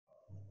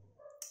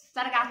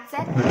Ciao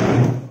ragazze,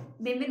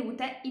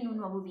 benvenute in un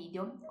nuovo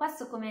video.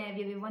 Questo, come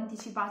vi avevo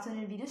anticipato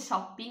nel video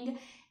shopping,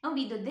 è un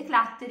video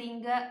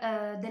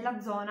decluttering della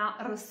zona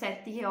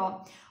rossetti che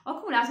ho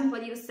accumulato un po'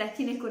 di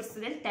rossetti nel corso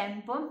del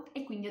tempo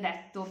e quindi ho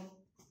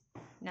detto,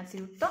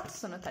 innanzitutto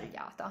sono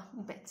tagliata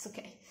un pezzo,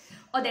 ok,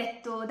 ho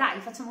detto dai,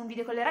 facciamo un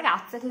video con le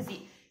ragazze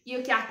così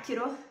io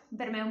chiacchiero,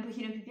 per me è un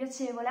pochino più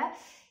piacevole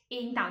e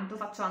intanto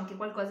faccio anche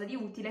qualcosa di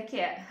utile che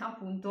è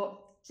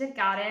appunto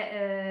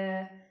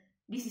cercare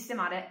di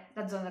sistemare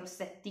la zona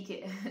rossetti,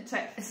 che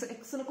cioè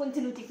sono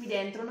contenuti qui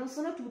dentro, non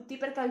sono tutti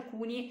perché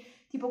alcuni,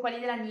 tipo quelli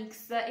della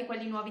NYX e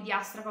quelli nuovi di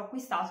Astra che ho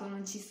acquistato,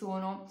 non ci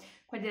sono,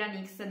 quelli della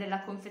NYX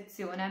della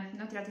confezione,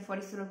 ne ho tirati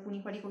fuori solo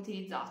alcuni, quelli che ho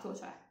utilizzato,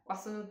 cioè qua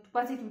sono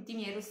quasi tutti i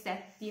miei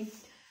rossetti.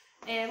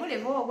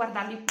 Volevo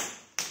guardarli,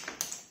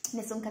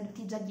 ne sono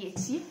caduti già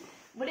 10,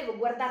 volevo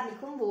guardarli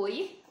con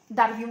voi,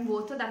 darvi un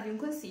voto, darvi un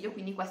consiglio,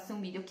 quindi questo è un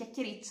video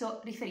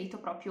chiacchiericcio riferito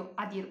proprio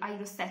ai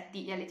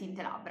rossetti e alle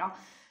tinte labbra.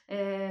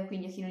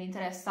 Quindi a chi non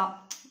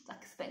interessa,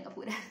 spenga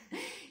pure.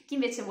 Chi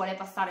invece vuole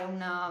passare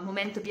un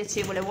momento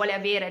piacevole, vuole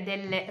avere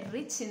delle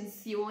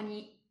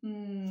recensioni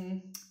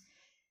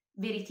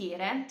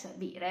veritiere, cioè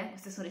vere,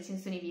 queste sono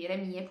recensioni vere,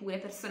 mie pure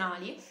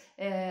personali,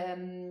 si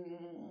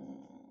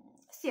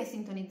è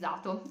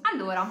sintonizzato.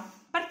 Allora,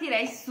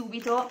 partirei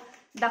subito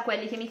da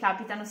quelli che mi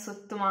capitano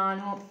sotto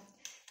mano.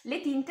 Le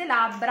tinte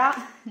labbra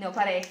ne ho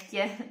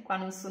parecchie, qua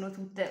non sono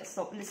tutte,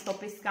 le sto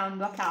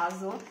pescando a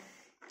caso,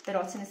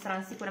 però ce ne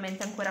saranno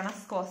sicuramente ancora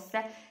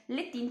nascoste.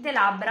 Le tinte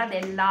labbra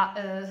della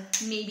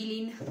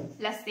Maybelline,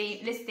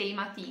 le Stay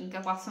Matte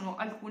Ink, qua sono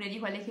alcune di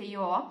quelle che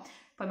io ho,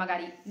 poi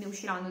magari ne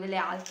usciranno delle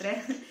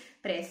altre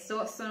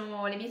presto.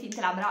 Sono le mie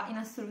tinte labbra in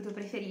assoluto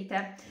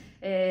preferite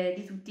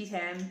di tutti i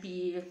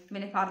tempi, ve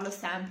ne parlo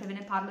sempre, ve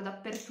ne parlo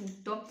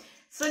dappertutto.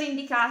 Sono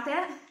indicate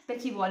per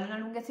chi vuole una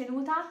lunga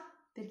tenuta,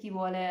 per chi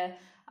vuole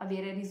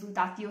avere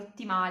risultati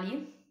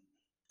ottimali,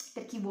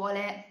 per chi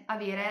vuole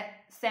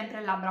avere sempre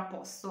le labbra a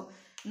posto.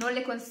 Non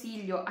le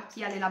consiglio a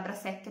chi ha le labbra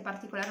secche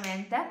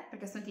particolarmente,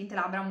 perché sono tinte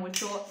labbra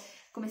molto,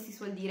 come si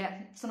suol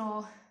dire,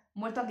 sono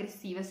molto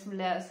aggressive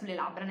sulle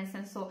labbra, nel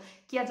senso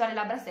chi ha già le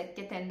labbra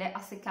secche tende a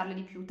seccarle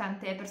di più.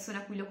 Tante persone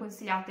a cui lo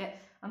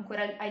consigliate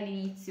ancora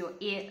all'inizio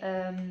e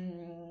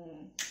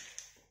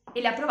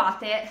le ha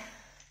provate,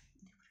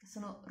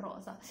 sono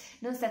rosa,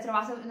 non si è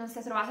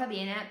trovata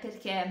bene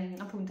perché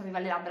appunto aveva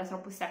le labbra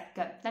troppo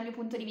secche. Dal mio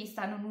punto di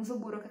vista non uso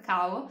burro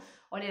cacao,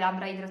 ho le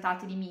labbra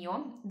idratate di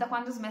mio. Da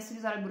quando ho smesso di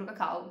usare il burro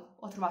cacao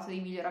ho trovato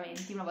dei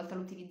miglioramenti. Una volta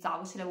lo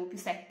utilizzavo, ce le avevo più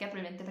secche,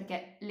 probabilmente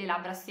perché le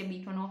labbra si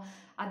abituano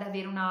ad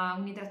avere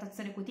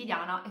un'idratazione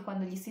quotidiana e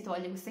quando gli si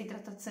toglie questa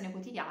idratazione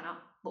quotidiana,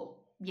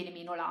 boh, viene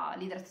meno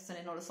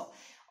l'idratazione, non lo so.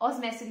 Ho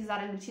smesso di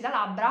usare il lucida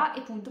labbra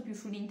e punto più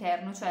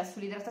sull'interno, cioè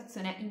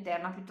sull'idratazione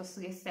interna piuttosto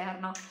che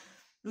esterna.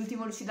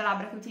 L'ultimo lucida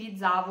labbra che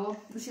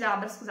utilizzavo,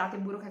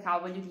 burro cacao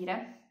voglio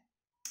dire,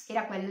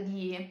 era quello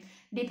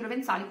dei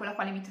provenzali, con la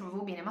quale mi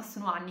trovavo bene, ma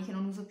sono anni che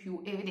non uso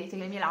più e vedete che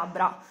le mie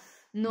labbra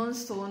non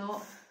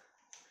sono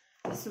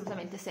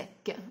assolutamente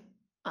secche,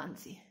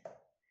 anzi.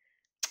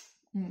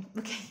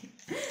 Ok,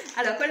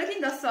 allora quello che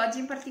indosso oggi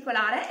in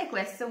particolare è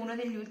questo, uno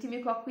degli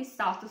ultimi che ho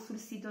acquistato sul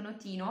sito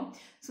Notino.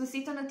 Sul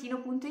sito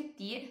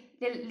notino.it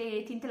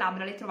le tinte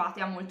labbra le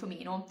trovate a molto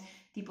meno,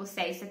 tipo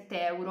 6-7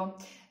 euro.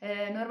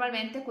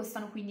 Normalmente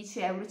costano 15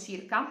 euro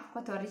circa,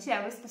 14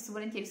 euro, spesso e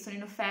volentieri sono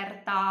in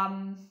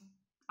offerta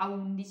a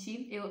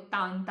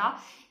 11,80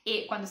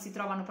 e quando si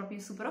trovano proprio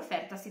in super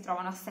offerta si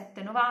trovano a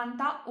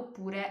 7,90,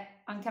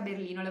 oppure anche a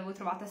Berlino le avevo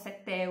trovate a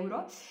 7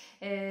 euro,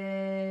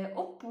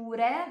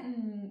 oppure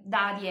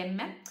da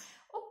ADM,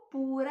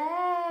 oppure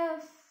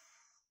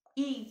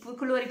i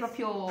colori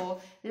proprio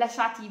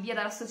lasciati via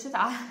dalla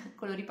società,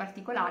 colori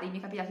particolari, mi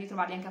è capitato di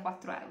trovarli anche a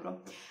 4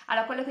 euro.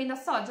 Allora, quello che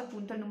indosso oggi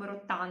appunto è il numero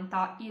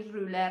 80, il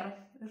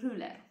Ruler,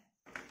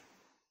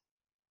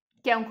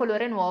 che è un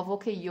colore nuovo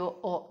che io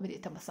ho,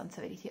 vedete, abbastanza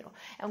veritiero,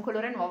 è un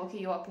colore nuovo che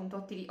io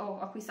appunto ho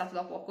acquistato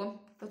da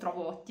poco, lo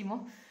trovo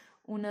ottimo,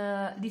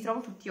 li trovo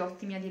tutti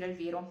ottimi a dire il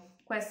vero.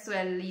 Questo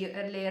è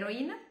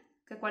l'Heroine,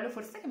 che è quello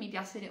forse che mi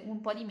piace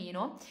un po' di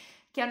meno,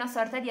 che è una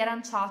sorta di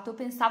aranciato,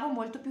 pensavo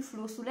molto più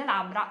fluo sulle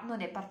labbra, non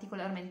è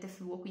particolarmente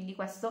fluo, quindi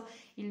questo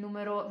il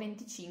numero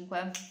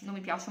 25, non mi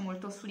piace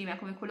molto su di me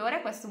come colore.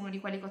 Questo è uno di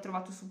quelli che ho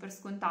trovato super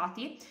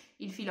scontati,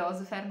 il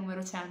Philosopher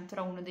numero 100,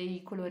 era uno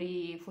dei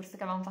colori forse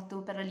che avevamo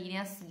fatto per la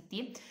linea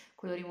City,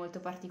 colori molto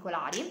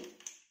particolari,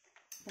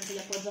 perché li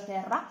appoggio a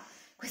terra.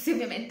 Questi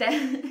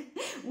ovviamente,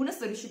 uno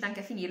sono riuscita anche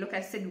a finirlo, che è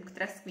il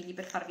Seductress, quindi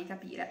per farvi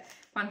capire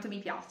quanto mi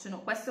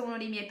piacciono. Questo è uno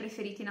dei miei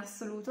preferiti in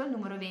assoluto, il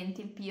numero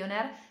 20, il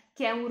Pioneer,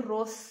 che è un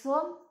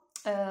rosso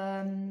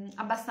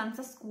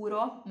abbastanza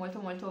scuro, molto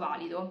molto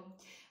valido,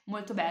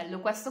 molto bello.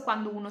 Questo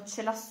quando uno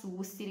ce l'ha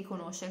su si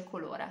riconosce il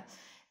colore.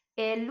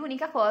 E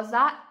l'unica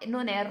cosa,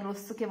 non è il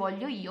rosso che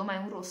voglio io, ma è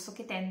un rosso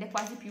che tende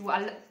quasi più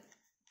al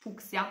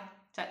fucsia,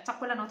 cioè ha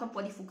quella nota un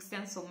po' di fucsia,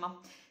 insomma.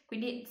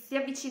 Quindi si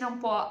avvicina un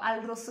po'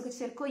 al rosso che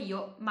cerco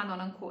io, ma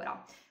non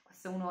ancora.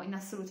 Questo è uno in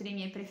assoluto dei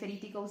miei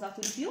preferiti che ho usato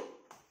di più.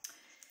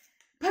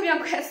 Poi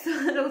abbiamo questo,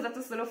 l'ho usato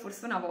solo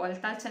forse una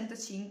volta, il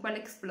 105,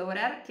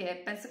 l'Explorer,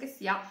 che penso che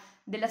sia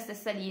della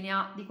stessa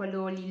linea di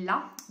quello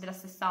lilla, della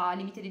stessa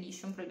limited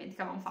edition probabilmente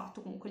che avevamo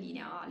fatto, comunque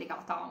linea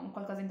legata a un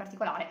qualcosa in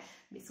particolare.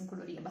 Beh, sono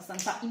colori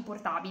abbastanza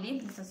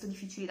importabili, nel senso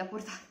difficili da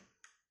portare.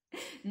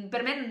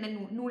 Per me non è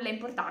nulla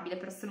importabile,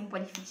 però sono un po'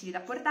 difficili da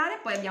portare.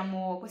 Poi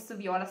abbiamo questo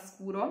viola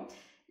scuro,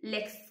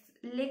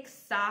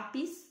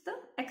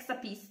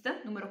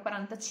 Exapist numero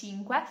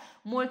 45,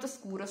 molto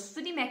scuro, su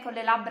di me con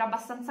le labbra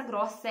abbastanza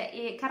grosse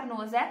e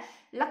carnose.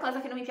 La cosa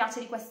che non mi piace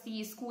di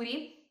questi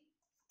scuri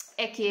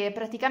è che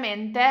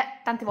praticamente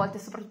tante volte,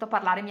 soprattutto a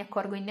parlare, mi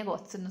accorgo in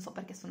negozio, non so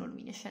perché sono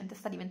luminescente,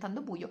 sta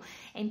diventando buio,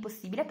 è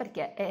impossibile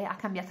perché ha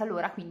cambiato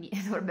l'ora, quindi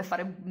dovrebbe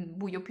fare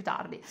buio più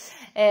tardi.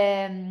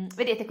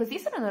 Vedete, così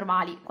sono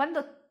normali.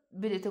 Quando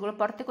vedete con la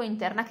portico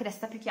interna che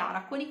resta più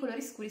chiara, con i colori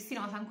scuri si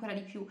nota ancora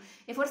di più.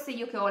 E forse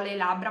io che ho le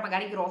labbra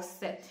magari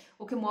grosse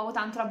o che muovo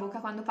tanto la bocca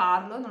quando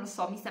parlo, non lo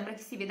so, mi sembra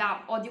che si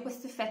veda, odio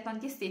questo effetto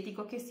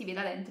antiestetico che si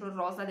veda dentro il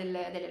rosa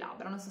delle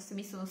labbra, non so se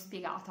mi sono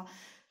spiegata.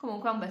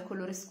 Comunque è un bel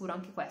colore scuro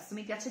anche questo,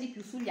 mi piace di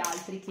più sugli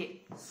altri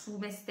che su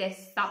me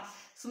stessa.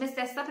 Su me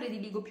stessa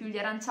prediligo più gli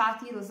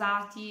aranciati, i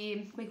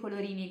rosati, quei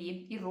colorini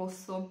lì, il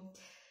rosso.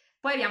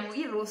 Poi abbiamo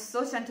il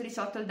rosso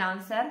 118, il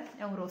Dancer,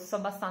 è un rosso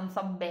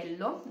abbastanza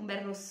bello, un bel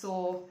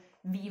rosso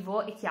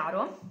vivo e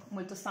chiaro,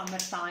 molto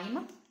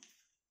summertime.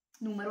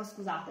 Numero,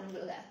 scusate, non ve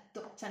l'ho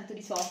detto,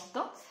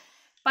 118.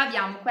 Poi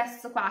abbiamo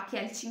questo qua che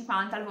è il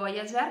 50, il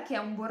Voyager, che è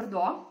un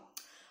Bordeaux.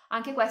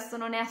 Anche questo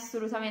non è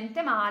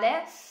assolutamente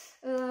male.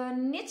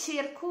 Ne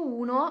cerco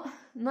uno,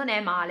 non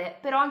è male,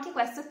 però anche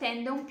questo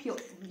tende un po',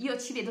 io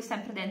ci vedo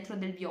sempre dentro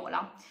del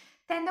viola,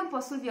 tende un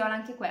po' sul viola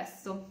anche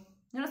questo,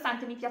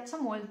 nonostante mi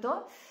piaccia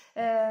molto,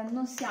 è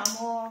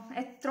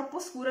troppo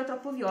scuro,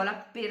 troppo viola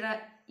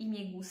per i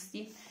miei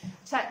gusti,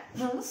 cioè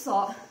non lo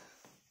so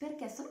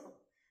perché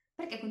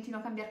continuo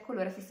a cambiare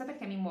colore, chissà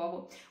perché mi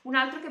muovo. Un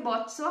altro che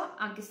boccio,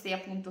 anche se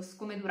appunto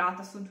come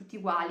durata sono tutti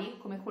uguali,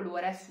 come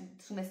colore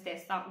su me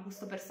stessa,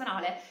 gusto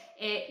personale,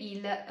 è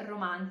il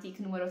Romantic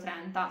numero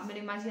 30. Me lo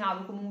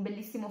immaginavo come un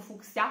bellissimo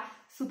fucsia,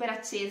 super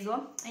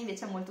acceso, e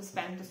invece è molto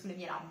spento sulle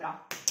mie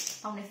labbra.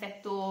 Ha un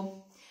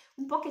effetto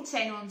un po' che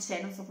c'è e non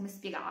c'è, non so come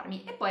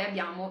spiegarmi. E poi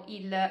abbiamo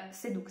il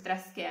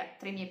Seductress, che è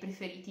tra i miei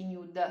preferiti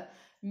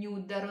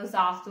nude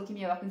rosato, che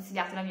mi aveva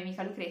consigliato la mia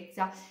amica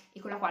Lucrezia e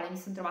con la quale mi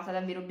sono trovata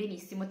davvero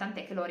benissimo,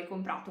 tant'è che l'ho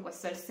ricomprato.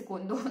 Questo è il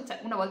secondo, cioè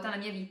una volta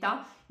nella mia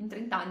vita, in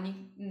 30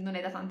 anni, non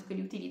è da tanto che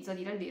li utilizzo, a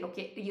dire il vero,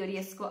 che io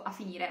riesco a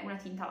finire una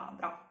tinta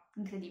labbra,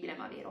 incredibile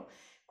ma vero.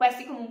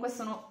 Questi comunque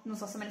sono, non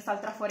so se me ne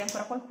salterà fuori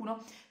ancora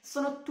qualcuno,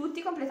 sono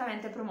tutti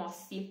completamente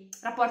promossi,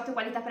 rapporto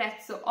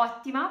qualità-prezzo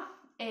ottima.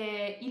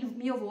 Il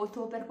mio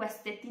voto per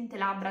queste tinte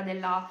labbra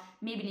della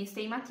Maybelline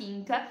Stay Matte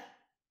Ink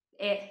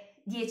è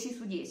 10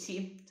 su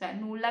 10, cioè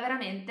nulla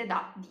veramente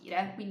da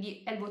dire,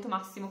 quindi è il voto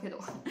massimo che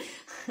do.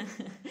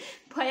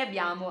 Poi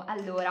abbiamo,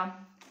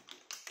 allora,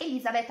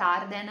 Elizabeth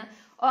Arden.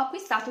 Ho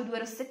acquistato 2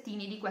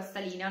 rossettini di questa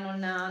linea,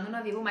 non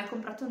avevo mai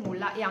comprato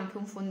nulla, e anche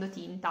un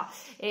fondotinta.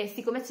 E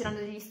siccome c'erano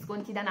degli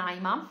sconti da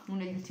Naima, uno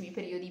degli ultimi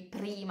periodi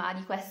prima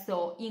di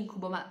questo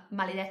incubo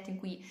maledetto in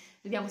cui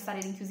dobbiamo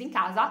stare rinchiusi in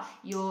casa,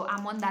 io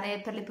amo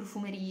andare per le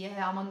profumerie,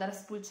 amo andare a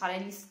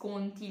spulciare gli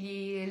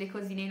sconti, le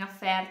cosine in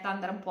offerta,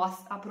 andare un po'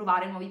 a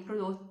provare nuovi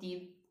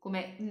prodotti,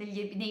 come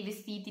nei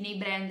vestiti, nei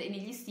brand e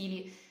negli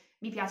stili,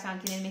 mi piace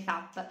anche nel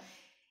make-up.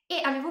 E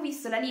avevo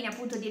visto la linea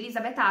appunto di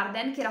Elizabeth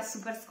Arden che era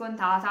super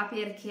scontata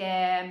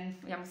perché,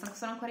 vediamo,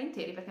 sono ancora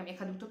interi perché mi è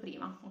caduto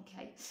prima,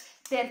 ok?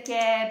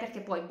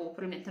 Perché poi, boh,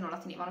 probabilmente non la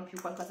tenevano più,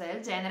 qualcosa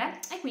del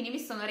genere, e quindi mi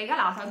sono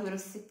regalata 2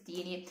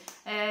 rossettini.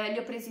 Li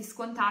ho presi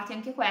scontati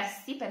anche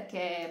questi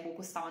perché, boh,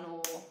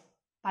 costavano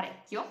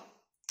parecchio.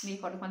 Mi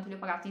ricordo quanto li ho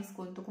pagati in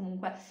sconto,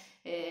 comunque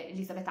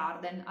Elizabeth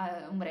Arden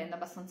è un brand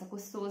abbastanza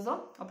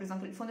costoso. Ho preso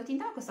anche il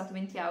fondotinta, mi è costato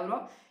 20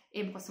 euro.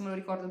 E questo me lo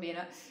ricordo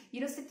bene. I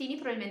rossettini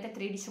probabilmente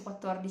 13 o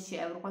 14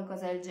 euro,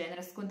 qualcosa del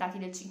genere, scontati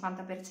del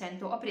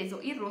 50%. Ho preso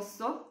il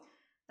rosso,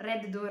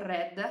 Red Door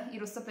Red, il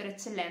rosso per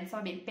eccellenza.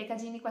 Vabbè, il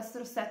packaging di questo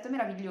rossetto è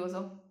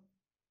meraviglioso.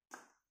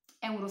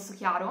 È un rosso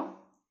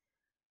chiaro.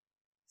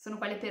 Sono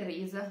quelle per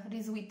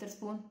Reese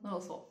Witherspoon, non lo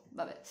so,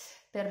 vabbè,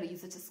 per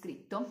Reese c'è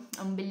scritto.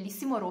 È un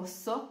bellissimo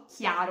rosso,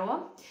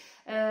 chiaro,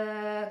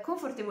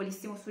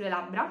 confortevolissimo sulle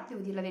labbra, devo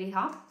dire la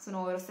verità,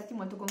 sono rossetti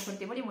molto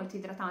confortevoli, molto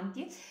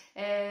idratanti.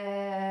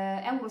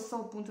 È un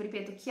rosso, appunto,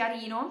 ripeto,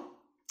 chiarino,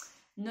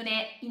 non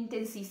è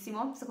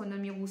intensissimo secondo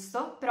il mio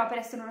gusto, però per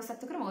essere un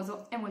rossetto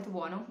cremoso è molto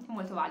buono, è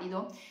molto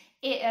valido.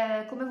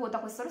 E come voto a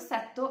questo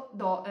rossetto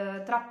do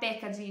tra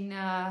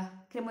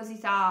packaging,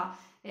 cremosità,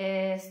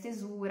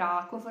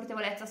 stesura,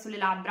 confortevolezza sulle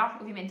labbra.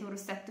 Ovviamente un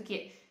rossetto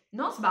che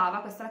non sbava,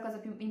 questa è la cosa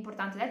più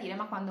importante da dire,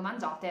 ma quando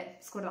mangiate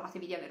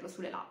scordatevi di averlo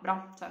sulle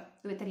labbra, cioè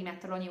dovete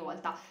rimetterlo ogni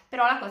volta.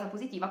 Però la cosa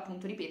positiva,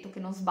 appunto, ripeto,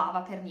 che non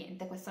sbava per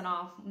niente, questa è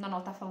una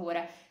nota a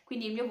favore.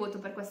 Quindi il mio voto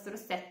per questo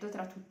rossetto,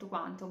 tra tutto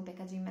quanto, un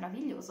packaging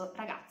meraviglioso,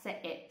 ragazze,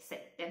 è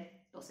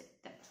 7, do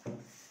 7.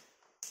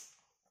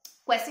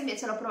 Questo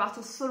invece l'ho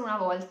provato solo una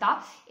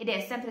volta ed è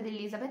sempre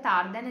dell'Elizabeth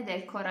Arden ed è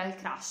il Coral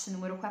Crush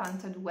numero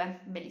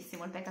 42,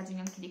 bellissimo il packaging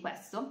anche di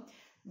questo,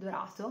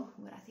 dorato,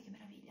 guardate che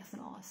meraviglia,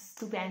 sono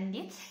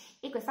stupendi,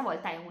 e questa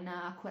volta è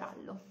un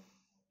Coral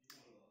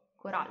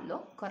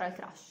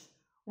Crush,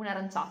 un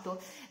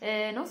aranciato,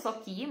 non so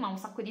chi, ma un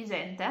sacco di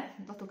gente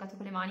l'ho toccato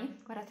con le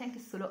mani, guardate anche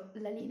solo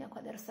la linea qua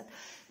del rossetto,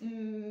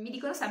 mi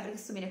dicono sempre che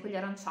sto bene con gli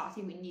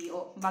aranciati, quindi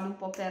io vado un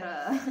po'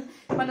 per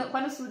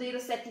quando sudo dei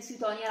rossetti sui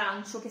toni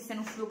arancio, che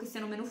siano fluo, che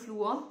siano meno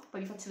fluo,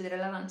 poi vi faccio vedere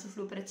l'arancio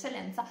fluo per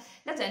eccellenza,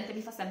 la gente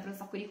mi fa sempre un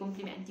sacco di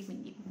complimenti,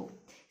 quindi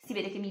boh, si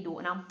vede che mi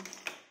dona.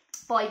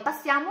 Poi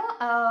passiamo,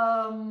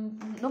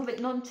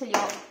 non ce li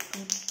ho,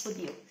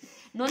 oddio,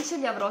 non ce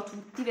li avrò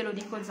tutti, ve lo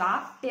dico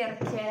già,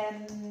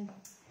 perché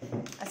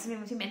adesso mi è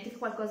venuto in mente che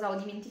qualcosa ho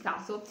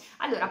dimenticato.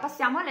 Allora,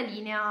 passiamo alla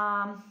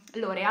linea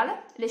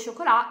L'Oreal, le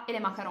Chocolat e le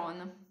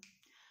Macaron.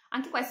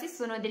 Anche queste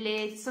sono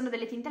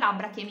delle tinte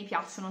labbra che mi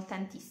piacciono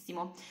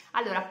tantissimo.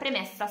 Allora,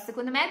 premessa,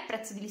 secondo me il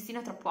prezzo di listino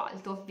è troppo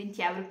alto,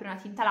 20 euro per una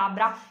tinta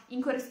labbra,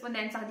 in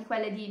corrispondenza di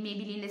quelle di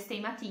Maybelline, le Stay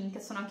Matte Ink,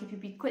 che sono anche più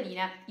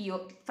piccoline.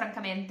 Io,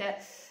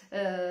 francamente,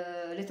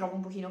 le trovo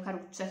un pochino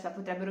carucce, cioè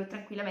potrebbero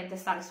tranquillamente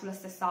stare sullo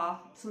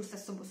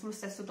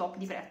stesso top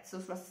di prezzo,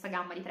 sulla stessa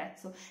gamma di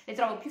prezzo. Le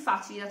trovo più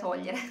facili da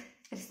togliere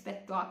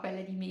rispetto a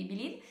quelle di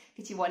Maybelline,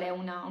 che ci vuole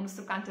uno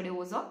struccante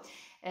oleoso.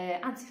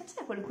 Anzi, faccio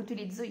vedere quello che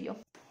utilizzo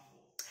io.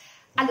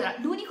 Allora,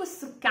 l'unico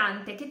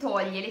struccante che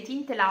toglie le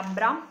tinte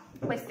labbra,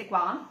 queste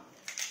qua,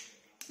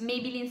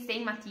 Maybelline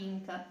Stay Matte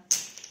Ink,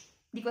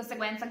 di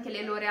conseguenza anche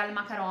le L'Oreal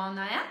Macaron,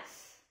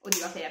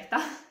 oddio aperta,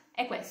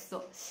 è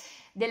questo,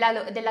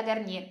 della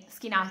Garnier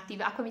Skin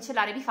Active, acqua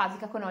micellare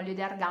bifasica con olio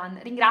di argan.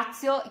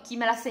 Ringrazio chi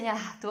me l'ha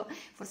segnalato,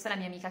 forse la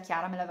mia amica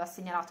Chiara me l'aveva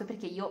segnalato,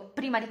 perché io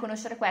prima di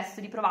conoscere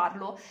questo, di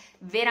provarlo,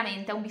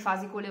 veramente è un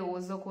bifasico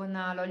oleoso con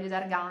l'olio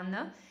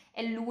d'argan,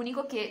 è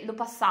l'unico che lo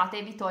passate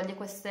e vi toglie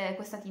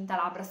questa tinta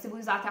labbra. Se voi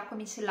usate acqua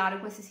micellare o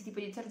qualsiasi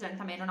tipo di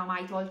detergente, a me non ha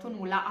mai tolto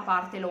nulla, a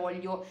parte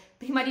l'olio.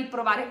 Prima di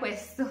provare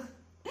questo,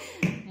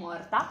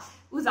 morta,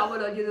 usavo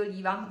l'olio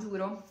d'oliva,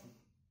 giuro,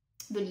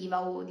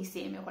 d'oliva o di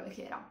seme o quello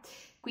che era.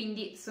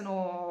 Quindi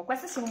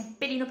queste sono un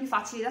pelino più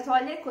facili da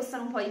togliere,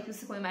 costano un po' di più,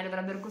 secondo me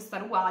dovrebbero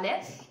costare uguale,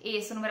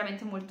 e sono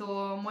veramente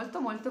molto molto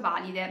molto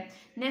valide,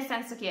 nel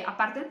senso che, a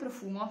parte il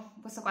profumo,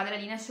 questo qua della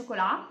linea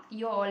Chocolat,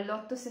 io ho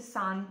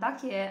l'860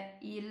 che è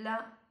il,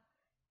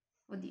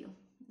 oddio,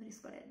 non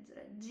riesco a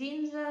leggere,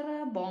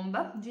 Ginger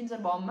Bomb,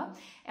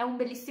 è un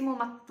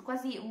bellissimo,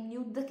 quasi un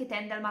nude che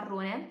tende al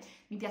marrone,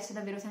 mi piace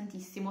davvero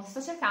tantissimo. Sto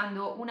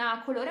cercando un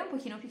colore un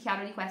pochino più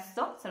chiaro di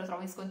questo, se lo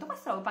trovo in sconto.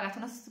 Questo l'avevo pagato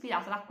una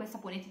stupidata, l'acqua e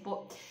sapone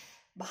tipo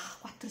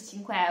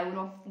 4-5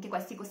 euro, anche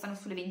questi costano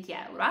sulle 20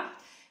 euro.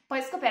 Poi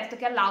ho scoperto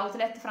che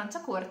all'outlet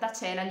Franciacorta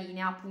c'è la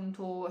linea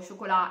appunto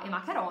Chocolat e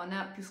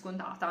Macaron più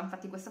scontata,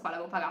 infatti questo qua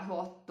l'avevo pagato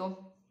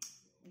 8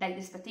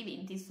 rispetto ai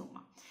 20,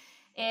 insomma.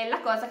 E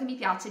la cosa che mi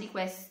piace di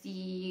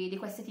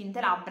queste tinte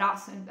labbra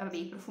sono, vabbè,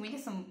 i profumi che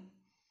sono,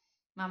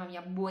 mamma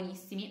mia,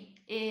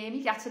 buonissimi, e mi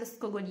piace lo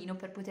scogolino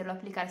per poterlo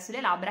applicare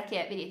sulle labbra,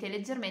 che è, vedete,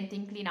 leggermente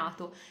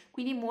inclinato,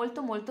 quindi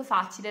molto molto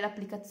facile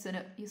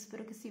l'applicazione. Io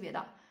spero che si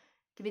veda,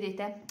 che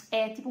vedete,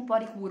 è tipo un po'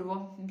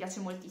 ricurvo, mi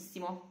piace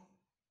moltissimo.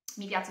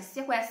 Mi piace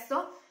sia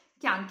questo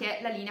che anche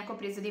la linea che ho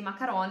preso dei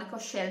Macaron, che ho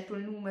scelto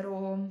il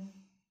numero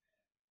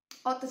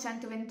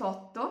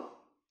 828.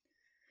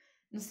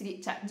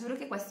 Cioè, giuro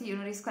che questi io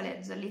non riesco a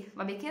leggerli.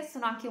 Vabbè, che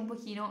sono anche un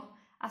pochino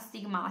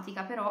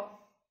astigmatica,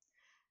 però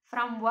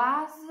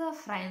Framboise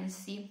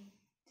Frenzy.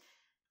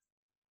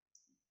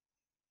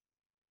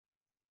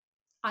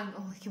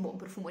 Oh, che buon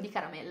profumo di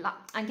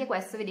caramella. Anche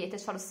questo,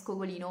 vedete, c'ha lo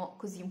scogolino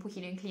così un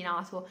pochino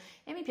inclinato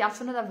e mi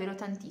piacciono davvero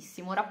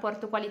tantissimo.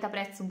 Rapporto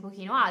qualità-prezzo un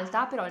pochino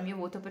alta, però il mio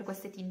voto per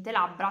queste tinte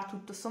labbra,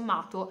 tutto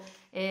sommato,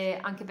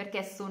 anche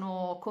perché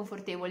sono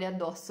confortevoli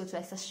addosso,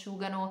 cioè si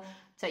asciugano,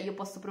 cioè io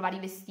posso provare i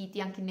vestiti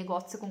anche in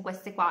negozio con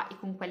queste qua e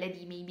con quelle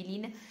di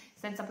Maybelline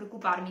senza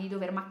preoccuparmi di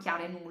dover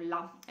macchiare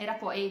nulla. E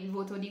il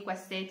voto di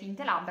queste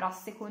tinte labbra,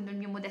 secondo il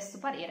mio modesto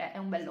parere, è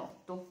un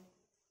bell'8.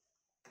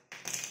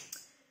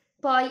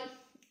 Poi,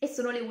 e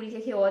sono le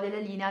uniche che ho della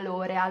linea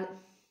L'Oreal.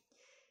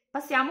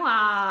 Passiamo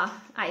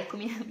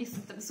eccomi, mi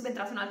è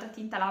subentrata un'altra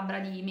tinta labbra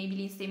di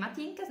Maybelline Stay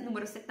Matte Ink,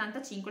 numero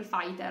 75, il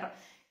Fighter,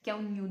 che è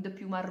un nude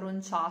più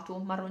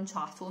marronciato,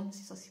 non so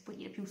se si può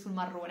dire, più sul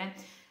marrone.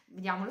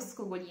 Vediamo lo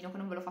scogolino, che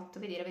non ve l'ho fatto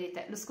vedere,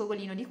 vedete, lo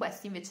scogolino di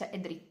questi invece è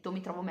dritto,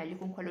 mi trovo meglio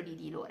con quello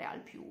di L'Oreal,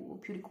 più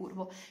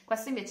ricurvo.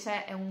 Questo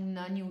invece è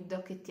un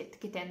nude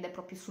che tende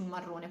proprio sul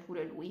marrone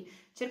pure lui.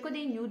 Cerco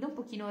dei nude un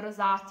pochino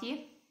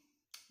rosati,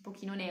 un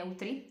pochino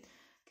neutri,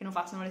 che non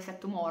facciano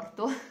l'effetto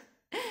morto,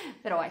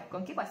 però ecco,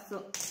 anche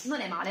questo non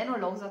è male, non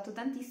l'ho usato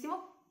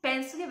tantissimo,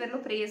 penso di averlo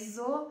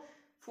preso,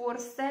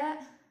 forse,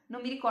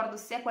 non mi ricordo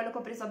se è quello che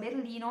ho preso a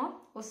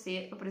Berlino o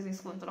se l'ho preso in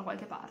sconto da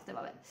qualche parte,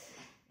 vabbè.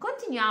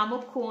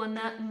 Continuiamo con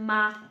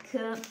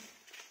MAC.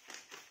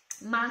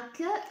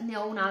 MAC, ne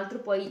ho un altro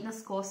poi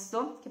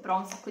nascosto, che però ha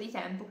un sacco di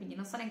tempo, quindi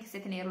non so neanche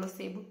se tenerlo,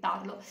 se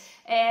buttarlo.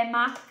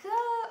 MAC,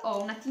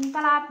 ho una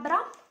tinta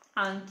labbra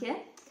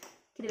anche,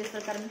 che deve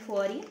saltarmi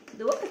fuori.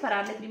 Devo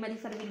prepararle prima di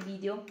farvi il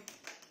video.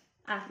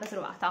 Ah, l'ho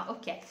trovata,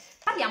 ok.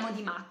 Parliamo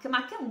di MAC.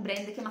 MAC è un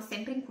brand che mi ha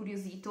sempre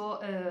incuriosito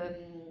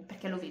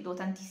perché lo vedo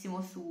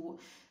tantissimo su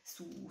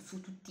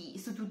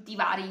tutti i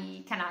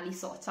vari canali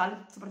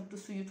social, soprattutto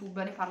su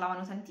YouTube ne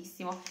parlavano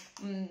tantissimo.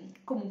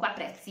 Comunque a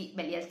prezzi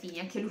belli altini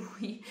anche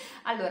lui.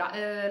 Allora,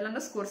 l'anno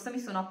scorso mi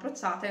sono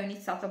approcciata e ho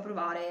iniziato a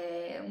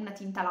provare una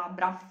tinta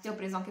labbra e ho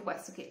preso anche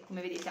questo che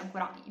come vedete è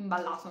ancora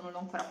imballato, non l'ho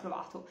ancora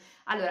provato.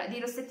 Allora, dei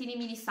rossettini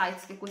mini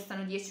size che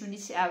costano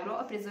 10-11 euro,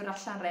 ho preso il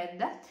Russian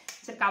Red,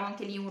 cercavo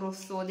anche lì un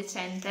rosso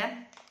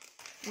decente,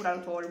 ora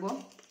lo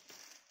tolgo,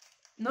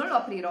 non lo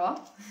aprirò,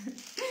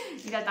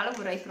 in realtà lo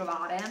vorrei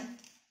provare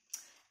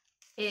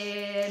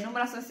e non me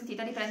la sono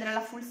sentita di prendere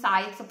la full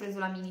size, ho preso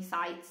la mini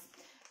size,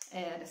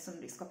 adesso non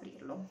riesco a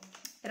aprirlo.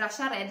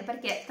 Russian Red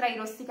perché tra i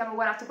rossi che avevo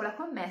guardato con la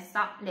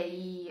commessa,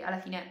 lei alla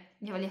fine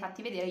mi aveva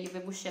fatti vedere, io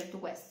avevo scelto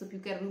questo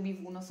più che il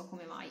Ruby V, non so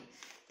come mai.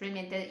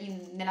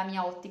 Probabilmente nella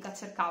mia ottica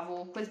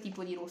cercavo quel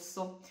tipo di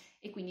rosso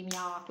e quindi mi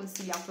ha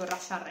consigliato il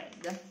Russian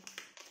Red.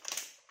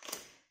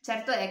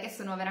 Certo è che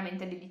sono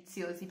veramente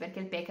deliziosi perché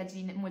il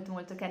packaging è molto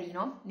molto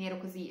carino, nero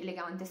così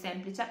elegante,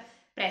 semplice,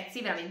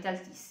 prezzi veramente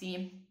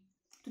altissimi.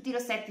 Tutti i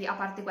rossetti, a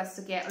parte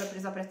questo che l'ho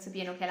preso a prezzo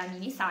pieno che è la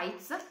mini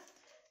size,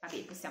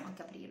 vabbè possiamo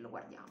anche aprirlo,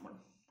 guardiamolo,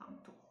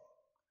 tanto.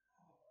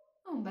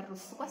 Un bel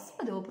rosso, questo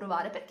lo devo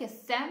provare perché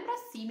sembra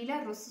simile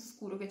al rosso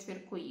scuro che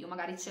cerco io,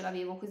 magari ce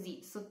l'avevo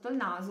così sotto il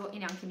naso e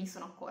neanche mi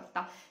sono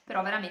accorta,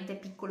 però veramente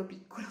piccolo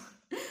piccolo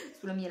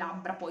sulle mie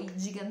labbra, poi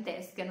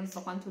gigantesche, non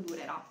so quanto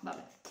durerà,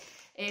 vabbè.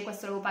 E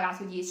questo l'avevo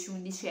pagato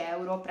 10-11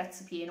 euro,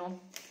 prezzo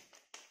pieno,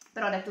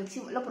 però ho detto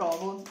lo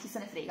provo, chi se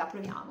ne frega,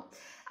 proviamo.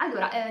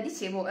 Allora,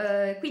 dicevo,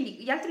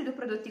 quindi gli altri due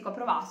prodotti che ho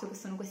provato, che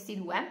sono questi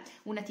due,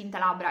 una tinta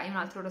labbra e un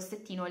altro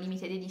rossettino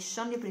limited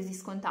edition, li ho presi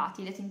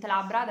scontati. La tinta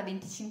labbra da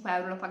 25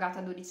 euro l'ho pagata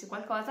a 12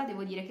 qualcosa,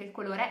 devo dire che il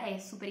colore è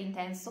super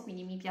intenso,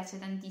 quindi mi piace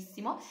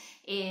tantissimo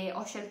e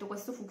ho scelto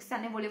questo fucsia,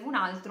 ne volevo un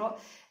altro,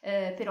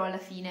 però alla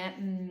fine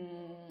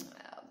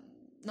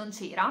non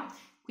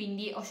c'era.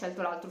 Quindi ho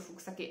scelto l'altro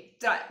fucsia che,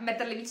 cioè,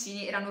 metterli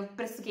vicini erano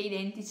pressoché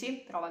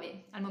identici, però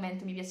vabbè, al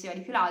momento mi piaceva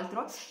di più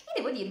l'altro. E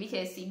devo dirvi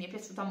che sì, mi è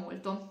piaciuta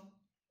molto.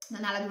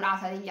 Non ha la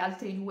durata degli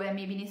altri due,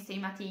 Maybelline Stay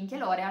Matte Ink e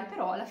L'Oreal,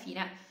 però alla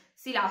fine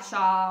si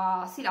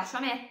lascia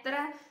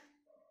mettere.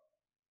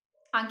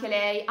 Anche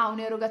lei ha un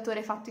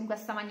erogatore fatto in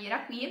questa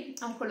maniera qui,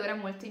 ha un colore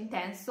molto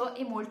intenso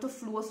e molto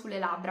fluo sulle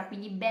labbra,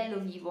 quindi bello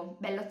vivo,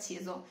 bello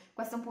acceso.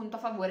 Questo è un punto a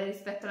favore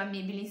rispetto alla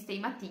Maybelline Stay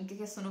Matte Ink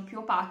che sono più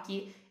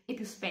opachi e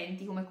più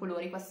spenti come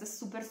colori. Questo è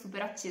super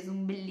super acceso,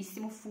 un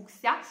bellissimo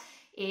fucsia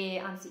e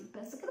anzi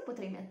penso che lo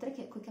potrei mettere,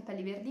 che con i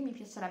capelli verdi mi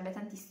piacerebbe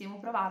tantissimo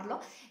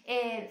provarlo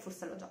e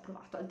forse l'ho già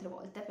provato altre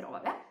volte, però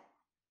vabbè.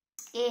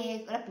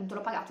 E appunto l'ho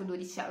pagato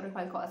 12 euro e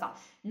qualcosa.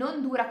 Non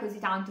dura così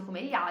tanto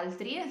come gli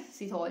altri,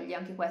 si toglie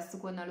anche questo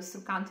con lo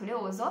struccante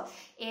oleoso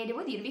e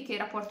devo dirvi che il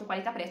rapporto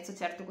qualità-prezzo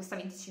certo costa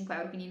 25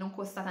 euro, quindi non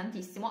costa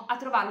tantissimo. A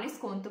trovarlo in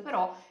sconto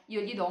però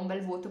io gli do un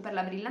bel voto per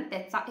la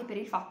brillantezza e per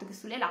il fatto che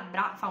sulle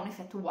labbra fa un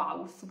effetto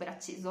wow, super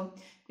acceso.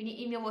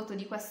 Quindi il mio voto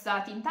di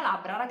questa tinta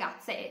labbra,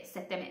 ragazze, è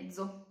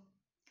 7,5.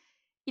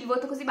 Il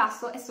voto così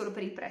basso è solo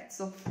per il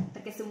prezzo,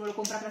 perché se uno lo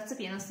compra a prezzo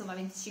pieno insomma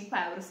 25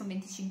 euro, sono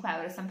 25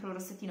 euro, è sempre un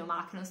rossettino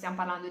MAC, non stiamo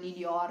parlando di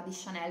Dior, di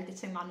Chanel che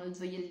c'è in mano il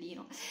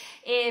gioiellino.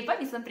 E poi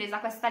mi sono presa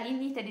questa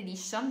limited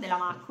edition della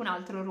MAC, un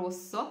altro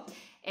rosso,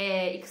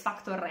 X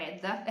Factor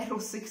Red, è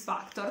rosso X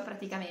Factor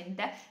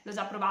praticamente, l'ho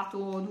già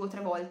provato 2 o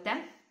 3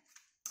 volte.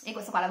 E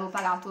questo qua l'avevo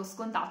pagato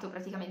scontato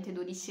praticamente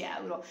 12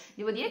 euro.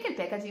 Devo dire che il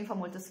packaging fa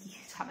molto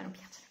schifo, cioè a me non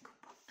piace.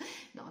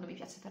 No, non mi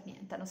piace per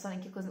niente, non so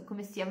neanche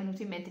come sia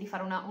venuto in mente di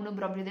fare un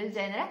obbrobrio del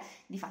genere,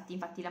 infatti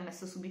l'ha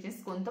messo subito in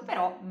sconto,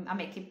 però a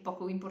me che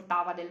poco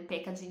importava del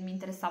packaging, mi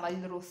interessava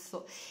il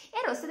rosso. E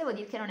il rosso devo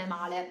dire che non è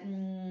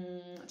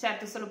male,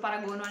 certo se lo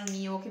paragono al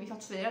mio che vi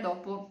faccio vedere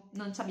dopo,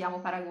 non ci abbiamo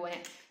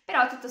paragone,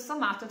 però tutto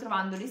sommato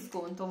trovandolo in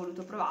sconto ho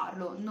voluto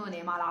provarlo, non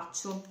è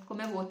malaccio.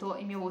 Come voto,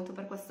 il mio voto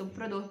per questo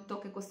prodotto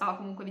che costava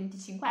comunque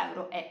 25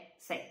 euro è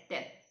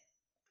 7.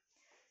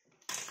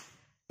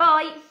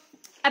 Poi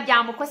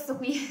abbiamo questo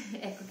qui,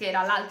 ecco che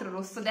era l'altro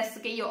rosso, adesso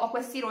che io ho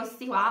questi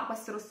rossi qua,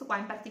 questo rosso qua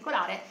in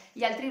particolare,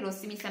 gli altri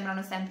rossi mi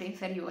sembrano sempre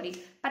inferiori.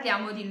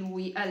 Parliamo di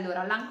lui,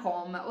 allora,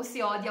 Lancôme, o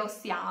si odia o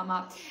si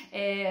ama.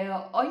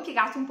 Ho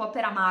impiegato un po'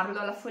 per amarlo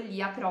alla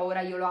follia, però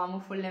ora io lo amo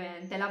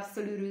follemente,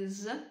 l'Absolute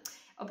Rouge.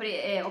 Ho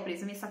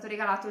preso, mi è stato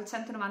regalato il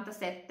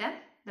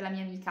 197 dalla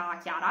mia amica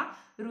Chiara,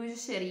 Rouge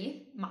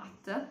Cherie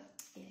Matte,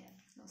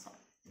 non so,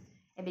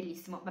 è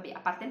bellissimo, vabbè, a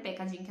parte il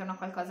packaging che è una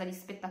qualcosa di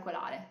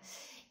spettacolare.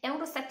 È un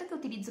rossetto che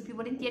utilizzo più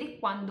volentieri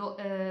quando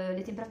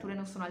le temperature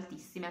non sono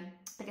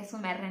altissime, perché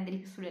secondo me rende di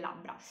più sulle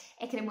labbra.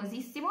 È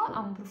cremosissimo, ha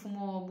un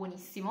profumo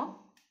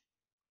buonissimo,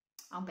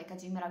 ha un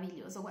packaging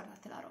meraviglioso,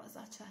 guardate la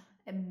rosa, cioè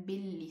è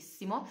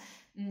bellissimo.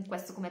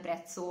 Questo come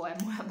prezzo è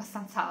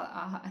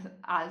abbastanza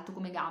alto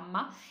come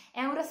gamma.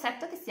 È un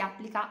rossetto che si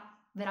applica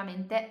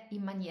veramente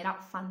in maniera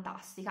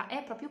fantastica,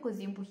 è proprio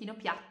così un pochino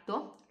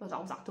piatto, l'ho già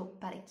usato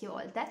parecchie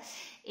volte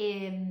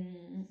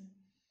e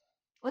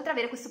oltre ad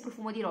avere questo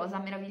profumo di rosa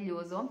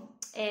meraviglioso,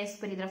 è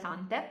super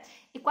idratante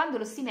e quando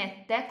lo si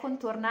mette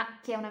contorna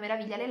che è una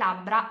meraviglia le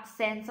labbra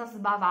senza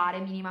sbavare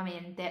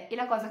minimamente, e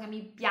la cosa che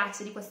mi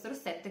piace di questo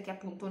rossetto è che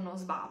appunto non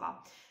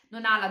sbava.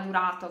 Non ha la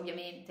durata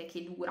ovviamente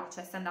che dura,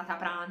 cioè se andate a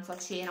pranzo, a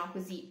cena o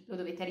così lo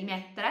dovete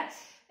rimettere.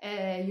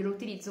 Io lo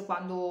utilizzo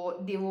quando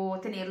devo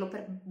tenerlo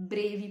per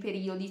brevi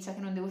periodi, cioè che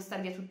non devo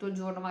stare via tutto il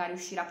giorno, magari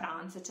uscire a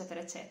pranzo, eccetera,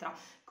 eccetera.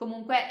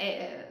 Comunque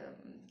è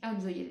un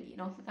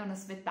gioiellino, è uno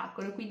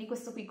spettacolo, quindi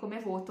questo qui come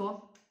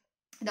voto,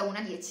 da 1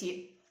 a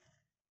 10,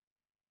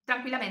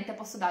 tranquillamente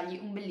posso dargli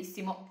un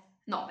bellissimo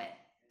 9.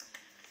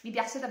 Mi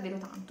piace davvero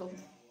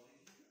tanto.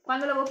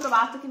 Quando l'avevo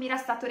provato, che mi era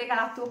stato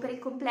regalato per il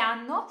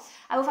compleanno,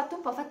 avevo fatto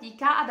un po'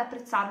 fatica ad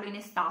apprezzarlo in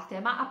estate,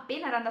 ma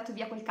appena era andato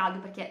via col caldo,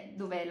 perché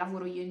dove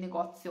lavoro io in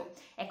negozio,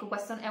 ecco,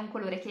 questo è un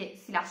colore che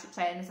si lascia,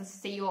 cioè nel senso,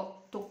 se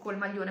io tocco il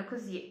maglione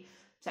così,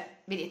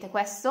 cioè vedete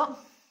questo,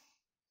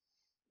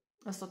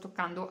 lo sto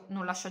toccando,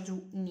 non lascia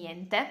giù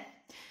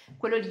niente,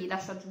 quello lì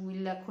lascia giù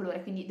il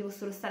colore, quindi devo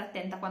solo stare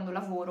attenta quando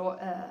lavoro,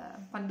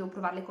 quando devo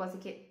provare le cose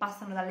che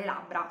passano dalle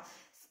labbra,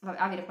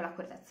 avere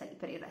quell'accortezza lì.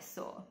 Per il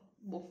resto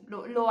boh,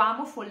 lo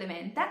amo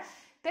follemente,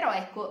 però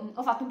ecco,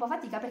 ho fatto un po'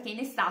 fatica perché in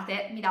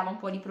estate mi dava un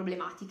po' di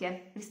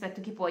problematiche rispetto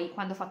che poi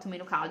quando ho fatto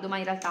meno caldo, ma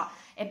in realtà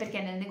è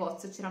perché nel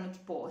negozio c'erano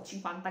tipo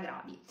 50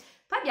 gradi.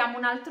 Poi abbiamo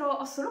un altro,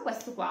 ho solo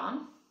questo qua,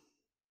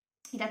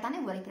 in realtà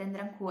ne vorrei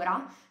prendere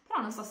ancora,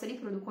 però non so se li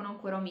producono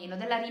ancora o meno,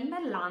 della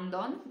Rimmel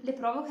London, le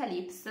Provoca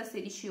Lips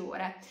 16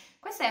 ore.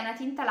 Questa è una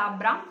tinta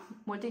labbra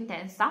molto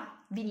intensa,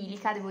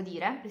 vinilica devo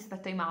dire,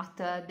 rispetto ai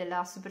matte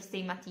della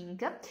Superstay Matte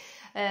Ink,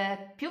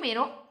 più o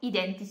meno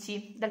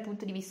identici dal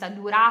punto di vista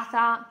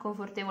durata,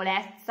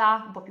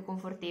 confortevolezza, un po' più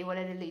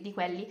confortevole di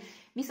quelli.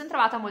 Mi sono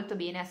trovata molto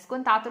bene,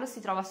 scontatelo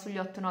si trova sugli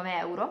 8-9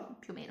 euro,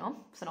 più o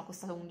meno, se no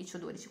costa 11 o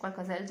 12,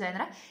 qualcosa del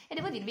genere, e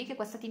devo dirvi che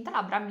questa tinta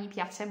labbra mi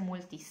piace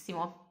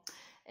moltissimo.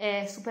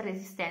 È super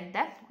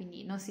resistente,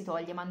 quindi non si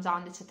toglie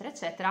mangiando, eccetera,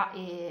 eccetera,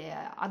 e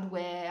ha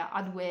due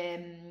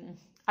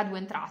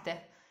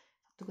entrate.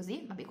 Fatto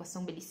così, vabbè, questo è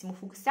un bellissimo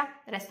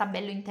fucsia, resta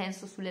bello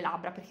intenso sulle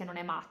labbra perché non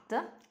è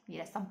matte,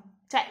 quindi resta,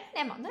 cioè,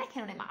 non è che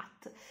non è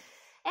matte,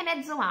 è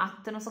mezzo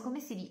matte, non so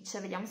come si dice,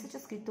 vediamo se c'è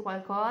scritto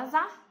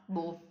qualcosa,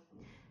 boh.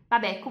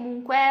 Vabbè,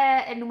 comunque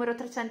è il numero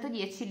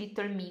 310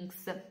 Little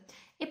Minx,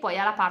 e poi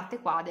ha la parte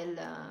qua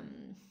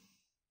del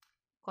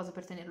coso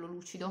per tenerlo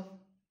lucido,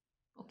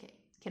 ok,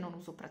 che non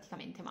uso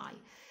praticamente mai,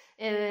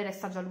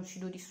 resta già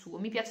lucido di suo.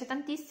 Mi piace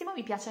tantissimo,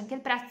 mi piace anche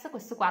il prezzo,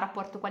 questo qua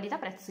rapporto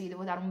qualità-prezzo gli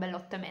devo dare un bel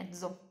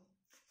 8,5,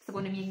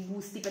 secondo i miei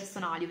gusti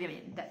personali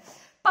ovviamente.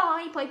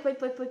 Poi,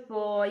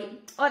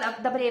 ho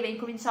da breve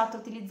incominciato a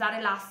utilizzare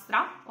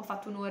l'Astra, ho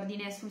fatto un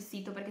ordine sul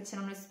sito perché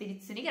c'erano le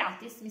spedizioni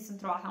gratis, mi sono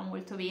trovata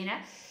molto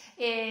bene,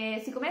 e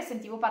siccome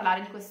sentivo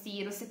parlare di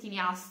questi rossettini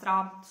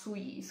Astra su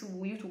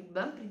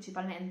YouTube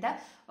principalmente,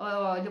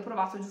 li ho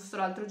provato giusto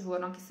l'altro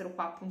giorno, anche se ero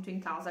qua appunto in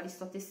casa, li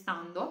sto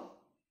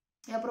testando,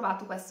 e ho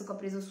provato questo che ho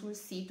preso sul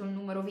sito, il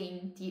numero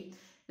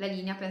 20, la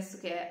linea penso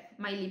che è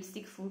My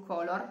Lipstick Full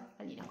Color,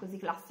 la linea così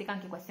classica,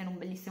 anche questa è in un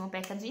bellissimo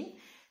packaging.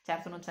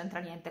 Certo non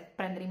c'entra niente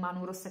prendere in mano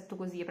un rossetto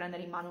così e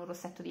prendere in mano un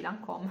rossetto di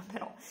Lancôme,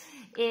 però.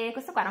 E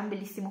questo qua era un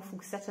bellissimo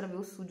fucsia, ce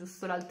l'avevo su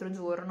giusto l'altro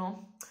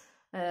giorno,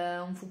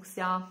 un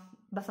fucsia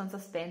abbastanza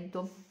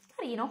spento,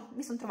 carino,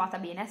 mi sono trovata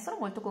bene, sono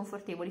molto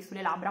confortevoli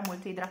sulle labbra,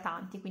 molto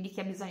idratanti, quindi chi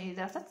ha bisogno di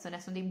idratazione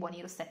sono dei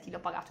buoni rossetti, li ho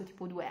pagato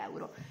tipo 2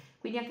 euro,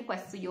 quindi anche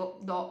questo io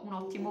do un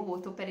ottimo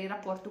voto per il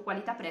rapporto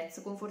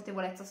qualità-prezzo,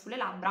 confortevolezza sulle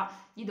labbra,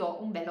 gli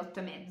do un bel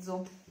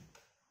 8,5,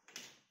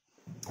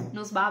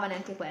 non sbava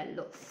neanche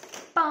quello.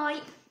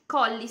 Poi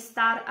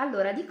Collistar,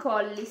 allora di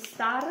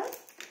Collistar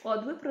ho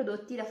 2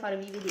 prodotti da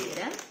farvi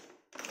vedere,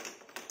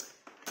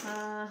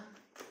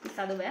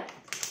 chissà dov'è,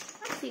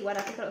 ah sì,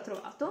 guardate che l'ho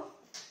trovato.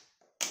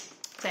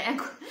 Cioè,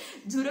 ecco,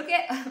 giuro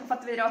che ho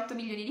fatto vedere 8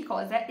 milioni di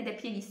cose ed è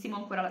pienissimo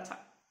ancora, cioè,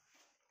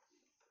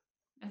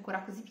 è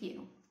ancora così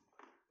pieno.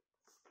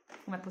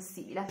 Com'è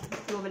possibile?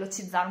 Devo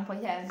velocizzare un po'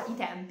 i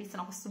tempi,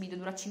 sennò questo video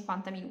dura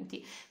 50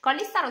 minuti.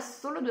 Collistar ho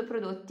solo 2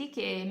 prodotti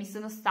che mi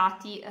sono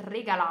stati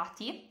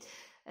regalati,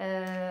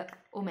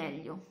 o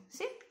meglio,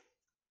 sì?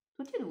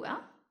 Tutti e 2?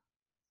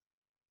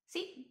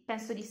 Sì,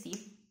 penso di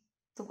sì.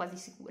 Sono quasi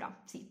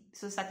sicura, sì,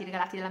 sono stati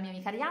regalati dalla mia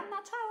amica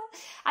Arianna, ciao!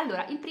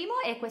 Allora, il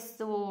primo è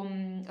questo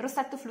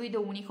rossetto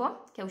fluido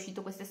unico che è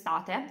uscito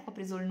quest'estate, ho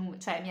preso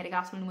cioè mi ha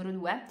regalato il numero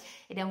 2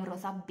 ed è un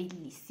rosa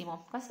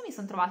bellissimo, questo mi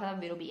sono trovata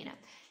davvero bene,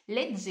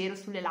 leggero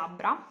sulle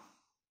labbra,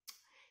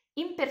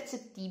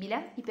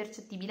 impercettibile,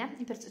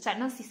 cioè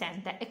non si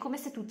sente, è come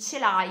se tu ce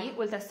l'hai,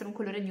 oltre ad essere un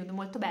colore nude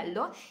molto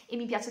bello, e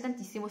mi piace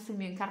tantissimo sul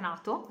mio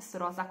incarnato, questo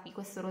rosa qui,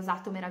 questo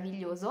rosato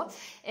meraviglioso,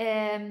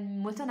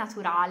 molto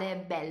naturale,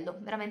 bello,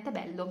 veramente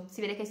bello, si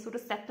vede che è sul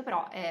rossetto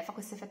però fa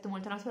questo effetto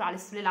molto naturale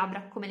sulle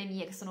labbra come le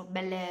mie che sono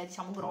belle,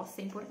 diciamo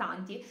grosse,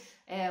 importanti,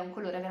 è un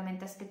colore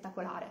veramente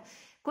spettacolare.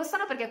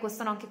 Costano perché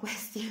costano anche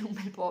questi un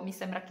bel po', mi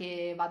sembra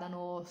che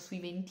vadano sui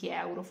 20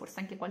 euro, forse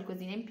anche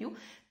qualcosina in più,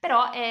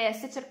 però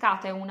se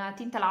cercate una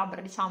tinta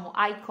labbra, diciamo,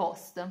 high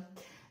cost,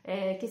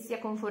 che sia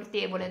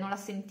confortevole, non la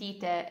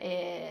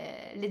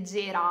sentite,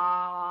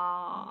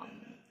 leggera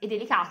e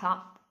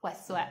delicata,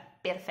 questo è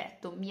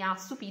perfetto, mi ha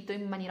stupito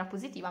in maniera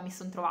positiva, mi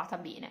sono trovata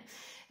bene.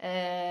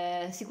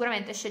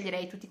 Sicuramente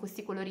sceglierei tutti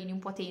questi colorini un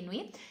po'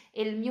 tenui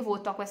e il mio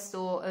voto a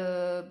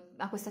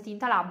questa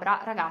tinta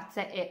labbra,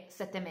 ragazze, è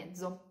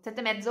 7,5.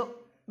 7,5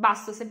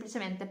 basto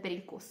semplicemente per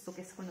il costo,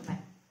 che secondo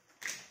me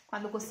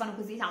quando costano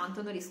così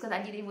tanto non riesco a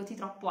dargli dei voti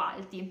troppo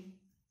alti,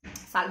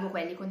 salvo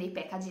quelli con dei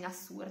packaging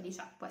assurdi,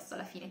 cioè questo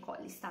alla fine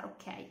Collistar,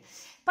 ok.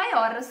 Poi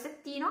ho il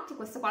rossettino, che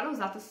questo qua l'ho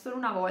usato solo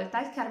una volta,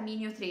 il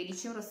Carminio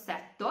 13, un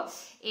rossetto,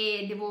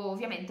 e devo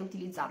ovviamente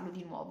utilizzarlo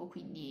di nuovo,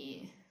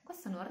 quindi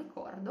questo non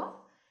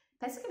ricordo,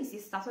 penso che mi sia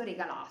stato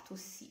regalato,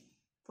 sì.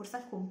 Forse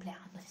al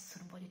compleanno, adesso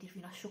non voglio dirvi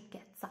una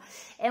sciocchezza.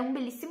 È un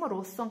bellissimo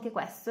rosso, anche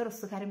questo,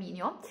 rosso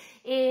carminio,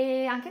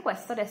 e anche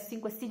questo adesso in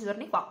questi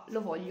giorni qua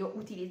lo voglio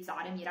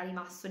utilizzare, mi era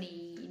rimasto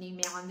nei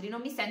meandri.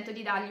 Non mi sento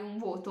di dargli un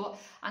voto,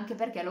 anche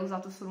perché l'ho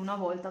usato solo una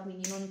volta,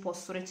 quindi non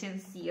posso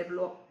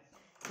recensirlo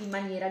in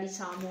maniera,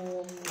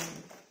 diciamo,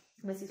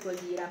 come si suol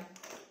dire,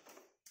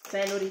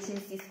 cioè lo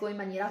recensisco in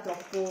maniera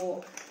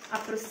troppo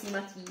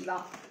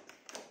approssimativa.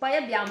 Poi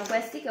abbiamo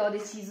questi che ho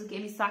deciso che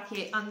mi sa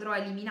che andrò a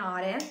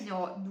eliminare, ne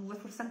ho due,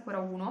 forse ancora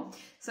uno,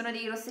 sono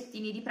dei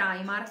rossettini di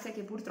Primark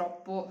che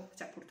purtroppo,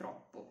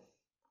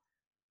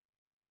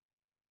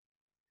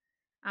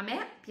 a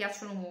me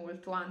piacciono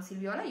molto, anzi il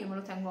viola io me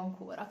lo tengo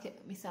ancora,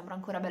 che mi sembra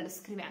ancora bello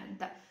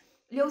scrivente.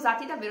 Li ho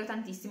usati davvero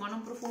tantissimo, hanno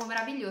un profumo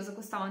meraviglioso,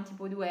 costavano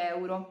tipo 2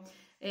 euro.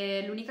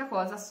 L'unica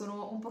cosa,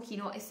 sono un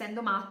pochino,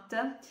 essendo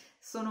matte,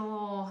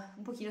 sono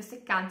un pochino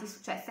seccanti,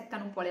 cioè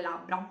seccano un po' le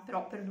labbra,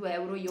 però per 2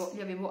 euro io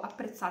li avevo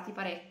apprezzati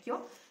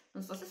parecchio.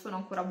 Non so se sono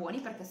ancora buoni,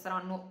 perché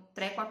saranno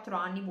 3-4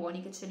 anni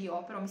buoni che ce li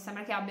ho, però mi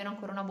sembra che abbiano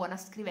ancora una buona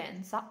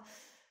scrivenza.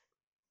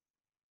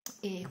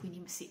 E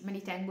quindi sì, me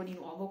li tengo di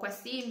nuovo.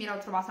 Questi mi ero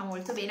trovata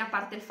molto bene, a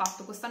parte il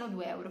fatto, costano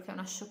 2 euro, che è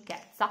una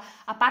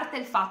sciocchezza, a parte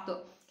il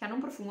fatto che hanno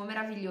un profumo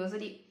meraviglioso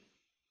di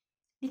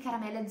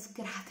caramelle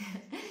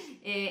zuccherate.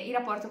 E il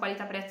rapporto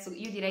qualità-prezzo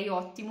io direi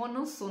ottimo,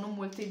 non sono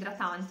molto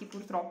idratanti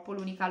purtroppo,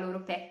 l'unica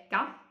loro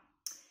pecca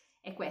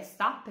è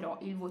questa, però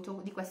il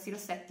voto di questi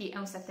rossetti è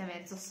un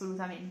 7,5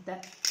 assolutamente,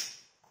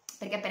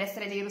 perché per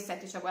essere dei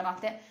rossetti, cioè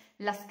guardate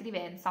la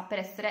scrivenza, per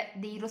essere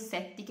dei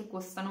rossetti che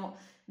costano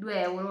 2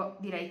 euro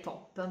direi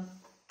top.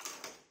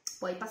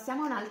 Poi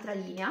passiamo a un'altra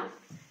linea.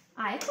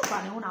 Ah, ecco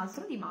qua, ne ho un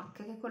altro di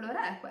MAC. Che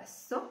colore è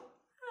questo?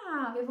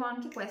 Ah, avevo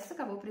anche questo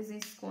che avevo preso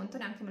in sconto,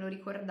 neanche me lo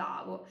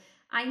ricordavo.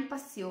 Ah, in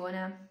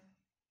passione.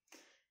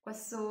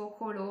 Questo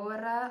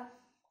color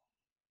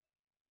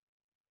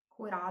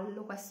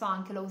corallo, questo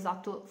anche l'ho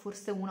usato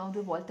forse 1 o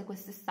 2 volte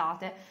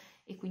quest'estate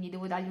e quindi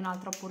devo dargli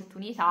un'altra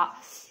opportunità.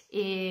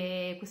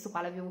 E questo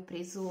qua l'avevo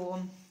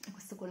preso,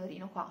 questo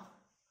colorino qua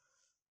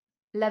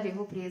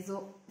l'avevo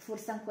preso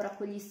forse ancora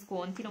con gli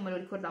sconti, non me lo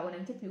ricordavo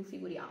neanche più,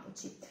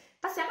 figuriamoci.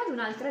 Passiamo ad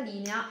un'altra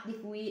linea di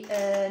cui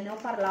ne ho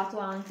parlato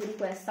anche di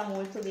questa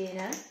molto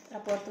bene,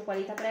 rapporto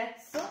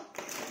qualità-prezzo.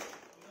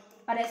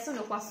 Adesso ne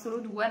ho qua solo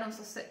 2, non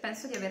so se,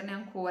 penso di averne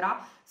ancora,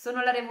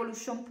 sono la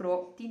Revolution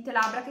Pro, tinte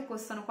labbra che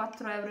costano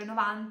 4,90 euro,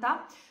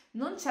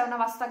 non c'è una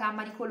vasta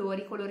gamma di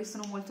colori, i colori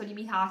sono molto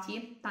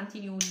limitati,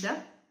 tanti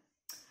nude,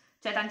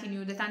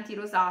 tanti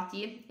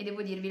rosati, e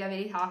devo dirvi la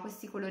verità,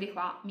 questi colori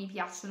qua mi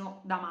piacciono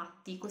da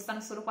matti,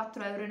 costano solo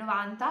 4,90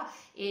 euro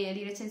e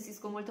li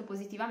recensisco molto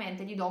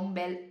positivamente, gli do un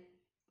bel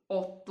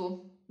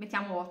 8,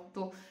 mettiamo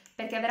 8,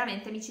 perché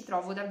veramente mi ci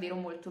trovo davvero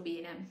molto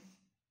bene.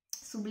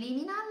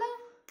 Subliminal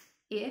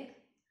e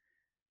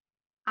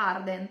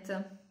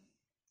Ardent,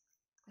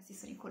 questi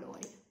sono i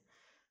colori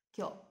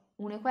che ho,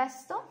 uno è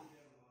questo,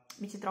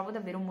 mi ci trovo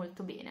davvero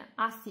molto bene.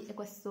 Ah sì, è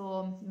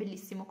questo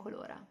bellissimo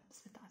colore,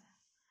 aspettate,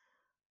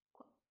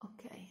 qua,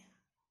 ok,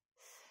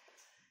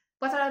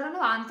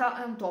 4,90 €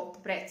 è un top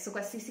prezzo,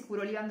 questi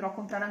sicuro li andrò a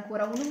comprare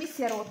ancora. Uno mi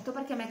si è rotto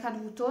perché mi è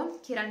caduto,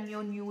 che era il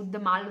mio nude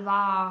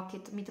malva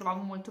che mi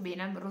trovavo molto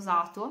bene,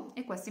 rosato,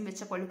 e questo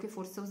invece è quello che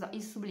forse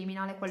il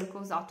subliminal è quello che ho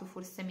usato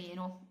forse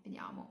meno,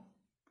 vediamo,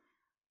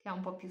 che è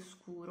un po' più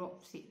scuro,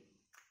 sì,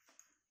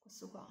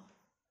 questo qua.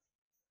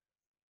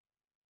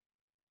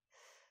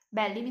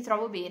 Belli, mi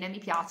trovo bene, mi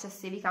piace,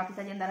 se vi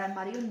capita di andare al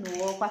mare io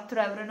no,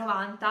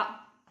 4,90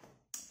 €,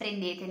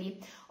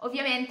 prendeteli.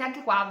 Ovviamente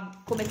anche qua,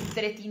 come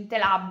tutte le tinte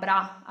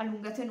labbra a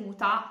lunga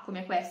tenuta,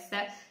 come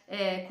queste,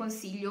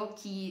 consiglio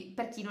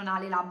per chi non ha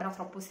le labbra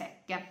troppo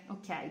secche,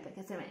 ok? Perché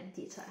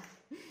altrimenti, cioè,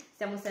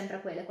 siamo sempre a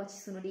quelle. Qua ci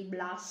sono dei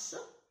blush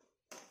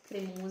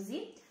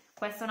cremosi,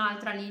 questa è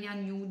un'altra linea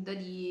nude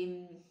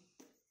di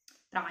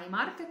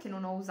Primark che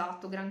non ho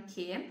usato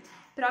granché,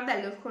 però è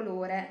bello il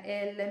colore,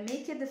 è il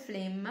Naked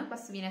Flame,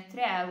 questo viene a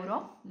 3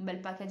 euro, un bel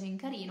packaging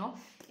carino,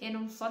 e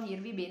non so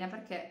dirvi bene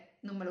perché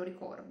non me lo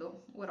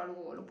ricordo, ora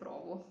lo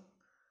provo.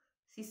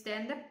 Si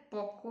stende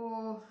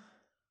poco,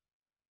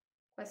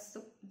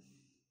 questo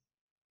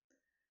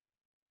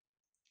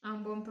ha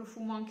un buon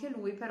profumo anche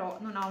lui, però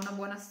non ha una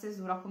buona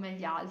stesura come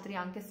gli altri,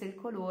 anche se il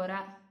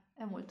colore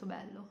è molto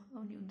bello, è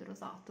un nude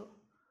rosato.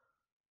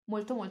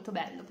 Molto molto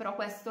bello, però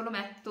questo lo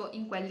metto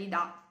in quelli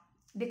da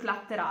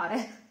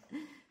declutterare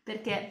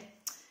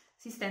perché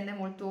si stende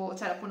molto,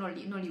 cioè dopo non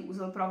li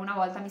uso, però una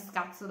volta mi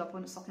scazzo,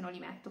 dopo so che non li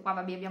metto. Qua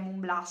vabbè abbiamo un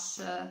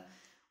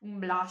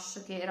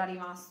blush che era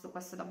rimasto,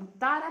 questo da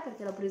buttare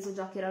perché l'ho preso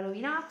già che era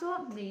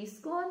rovinato negli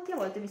sconti, a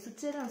volte mi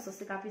succede, non so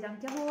se capita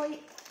anche a voi.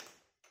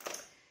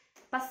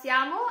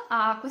 Passiamo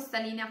a questa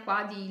linea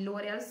qua di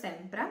L'Oreal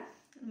sempre,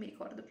 non mi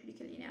ricordo più di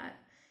che linea è,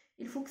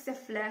 il Fuchsia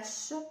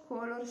Flash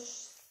Color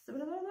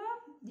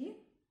di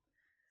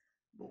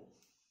boh.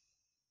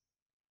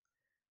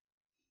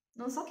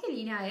 Non so che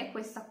linea è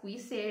questa qui,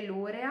 se è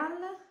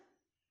L'Oreal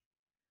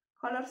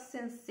Color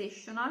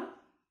Sensational,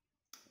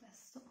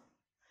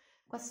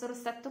 questo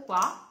rossetto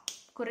qua,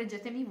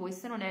 correggetemi voi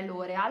se non è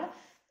L'Oreal,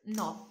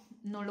 no,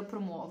 non lo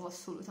promuovo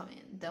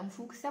assolutamente, è un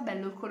fucsia,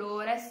 bello il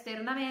colore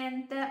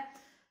esternamente,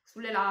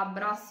 sulle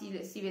labbra si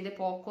vede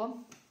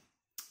poco,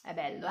 è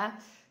bello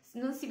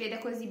non si vede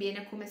così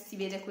bene come si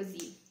vede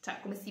così, cioè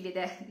come si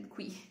vede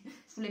qui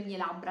sulle mie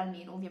labbra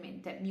almeno,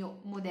 ovviamente mia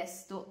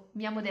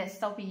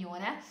modesta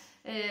opinione.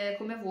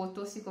 Come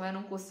voto, siccome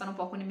non costano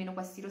poco nemmeno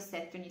questi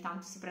rossetti, ogni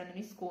tanto si prendono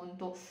in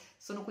sconto,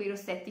 sono quei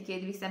rossetti che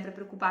devi sempre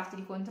preoccuparti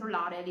di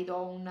controllare, li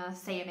do un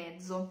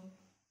 6,5,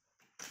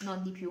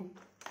 non di più,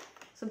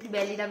 sono più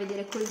belli da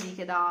vedere così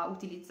che da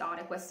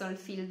utilizzare. Questo è il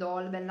Feel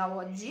Doll Bella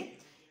Oggi,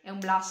 è un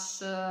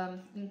blush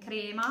in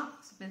crema,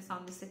 sto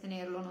pensando se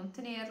tenerlo o non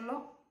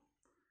tenerlo.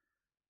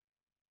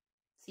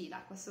 Sì,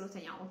 dai, questo lo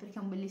teniamo perché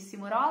è un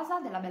bellissimo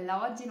rosa della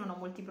Bella Oggi, non ho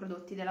molti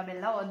prodotti della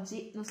Bella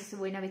Oggi, non so se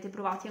voi ne avete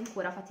provati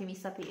ancora, fatemi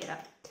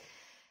sapere.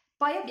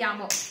 Poi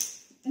abbiamo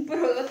un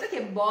prodotto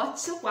che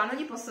boccio, qua non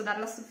gli posso dare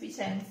la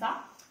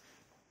sufficienza,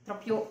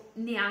 proprio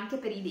neanche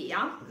per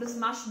idea, lo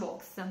Smash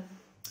Box.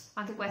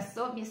 Anche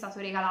questo mi è stato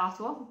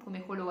regalato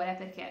come colore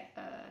perché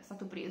è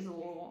stato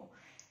preso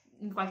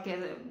in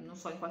qualche, non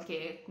so, in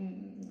qualche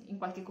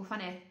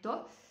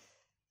cofanetto,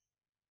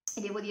 e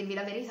devo dirvi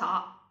la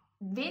verità,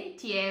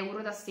 20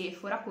 euro da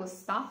Sephora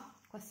costa,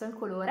 questo è il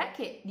colore,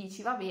 che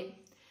dici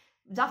vabbè,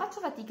 già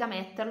faccio fatica a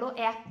metterlo,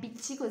 è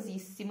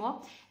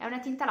appiccicosissimo, è una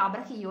tinta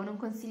labbra che io non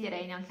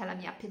consiglierei neanche alla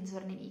mia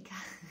peggior nemica,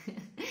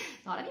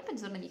 no, la mia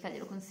peggior nemica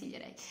glielo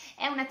consiglierei,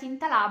 è una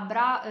tinta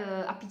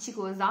labbra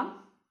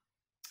appiccicosa,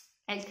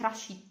 è il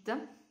Crush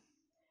It,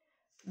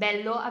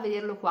 bello a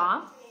vederlo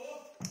qua,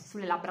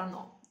 sulle labbra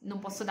no. Non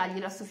posso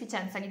dargli la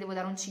sufficienza, gli devo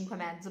dare un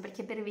 5,5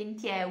 perché per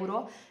 20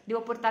 euro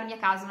devo portarmi a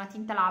casa una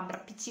tinta labbra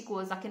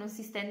appiccicosa che non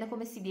si stende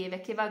come si deve,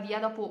 che va via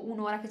dopo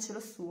un'ora che ce l'ho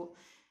su.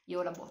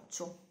 Io la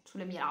boccio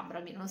sulle mie labbra,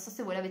 almeno non so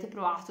se voi l'avete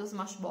provato,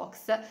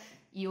 Smashbox,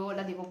 io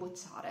la devo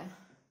bocciare,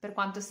 per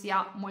quanto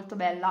sia molto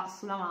bella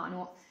sulla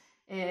mano.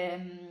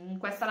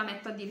 Questa la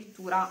metto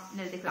addirittura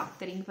nel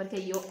decluttering perché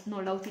io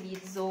non la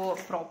utilizzo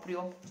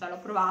proprio, cioè l'ho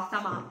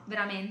provata ma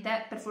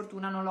veramente per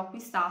fortuna non l'ho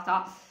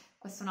acquistata.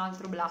 Questo è un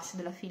altro blush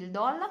della Feel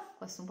Doll,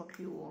 questo un po'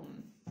 più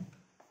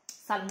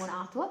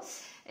salmonato,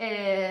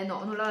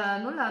 no,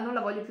 non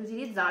la voglio più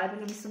utilizzare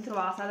perché mi sono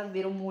trovata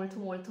davvero molto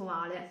molto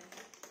male.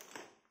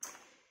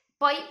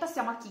 Poi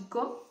passiamo a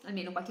Kiko,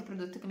 almeno qualche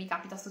prodotto che mi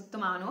capita sotto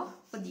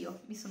mano.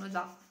 Oddio, mi sono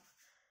già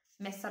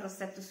messa il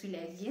rossetto sui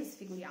leggings,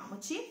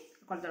 figuriamoci,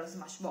 quello dello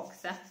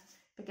Smashbox,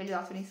 perché gli ho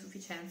dato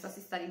un'insufficienza,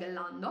 si sta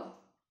ribellando.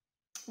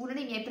 Uno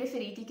dei miei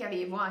preferiti che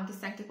avevo, anche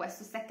se anche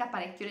questo secca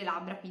parecchio le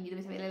labbra, quindi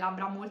dovete avere le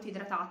labbra molto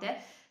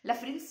idratate, la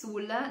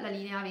Soul, la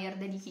linea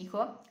verde di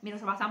Kiko, mi ero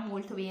trovata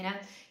molto bene.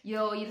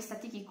 Io i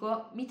rossetti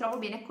Kiko mi trovo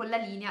bene con la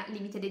linea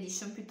Limited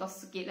Edition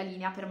piuttosto che la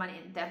linea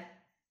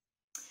permanente,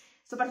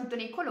 soprattutto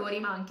nei colori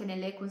ma anche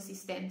nelle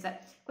consistenze.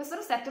 Questo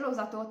rossetto l'ho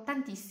usato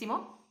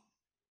tantissimo,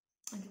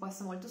 anche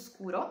questo molto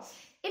scuro,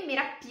 e mi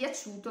era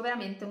piaciuto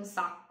veramente un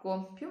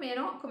sacco. Più o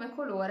meno come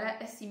colore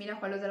è simile a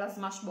quello della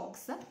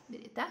Smashbox,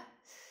 vedete?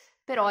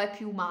 Però è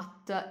più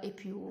matte e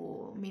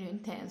meno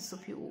intenso,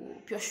 più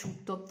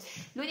asciutto.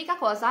 L'unica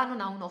cosa,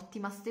 non ha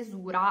un'ottima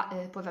stesura,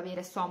 poi vabbè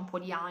adesso ha un po'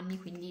 di anni,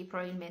 quindi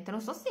probabilmente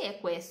non so se è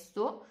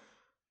questo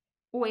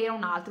o era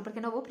un altro, perché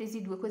ne avevo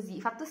presi due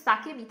così. Fatto sta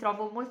che mi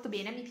trovo molto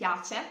bene, mi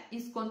piace,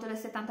 in sconto del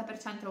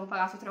 70% l'avevo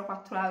pagato 3 o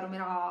 4 euro, mi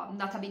era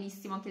andata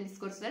benissimo anche il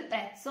discorso del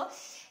prezzo,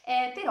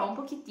 però un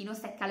pochettino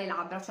secca le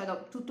labbra,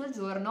 cioè tutto il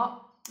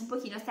giorno un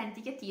pochino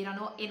senti che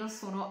tirano e non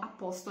sono a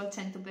posto al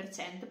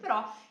 100%,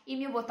 però il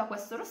mio voto a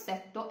questo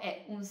rossetto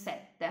è un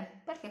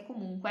 7, perché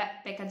comunque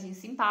packaging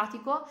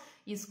simpatico,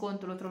 in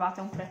sconto lo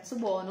trovate a un prezzo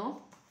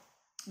buono,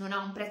 non ha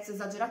un prezzo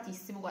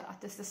esageratissimo,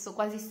 guardate,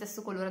 quasi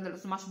stesso colore dello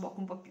Smashbox,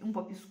 un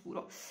po' più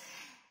scuro.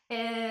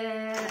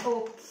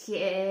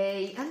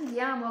 Ok,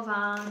 andiamo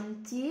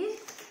avanti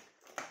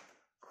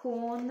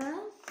con...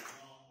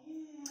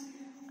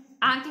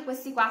 Anche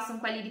questi qua sono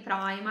quelli di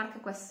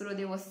Primark, questo lo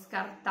devo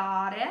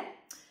scartare,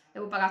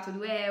 avevo pagato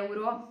 2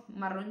 euro,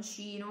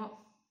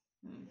 marroncino,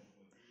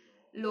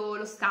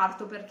 lo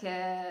scarto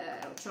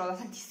perché ce l'ho da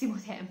tantissimo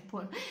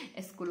tempo,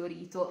 è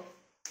scolorito.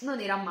 Non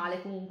era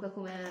male comunque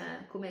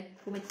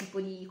come tipo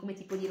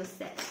di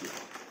rossetti.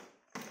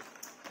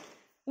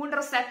 Un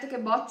rossetto che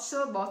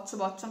boccio,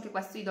 anche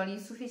questo gli do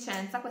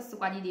l'insufficienza, questo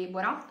qua di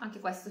Deborah, anche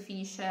questo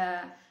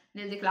finisce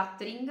nel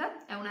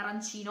decluttering, è un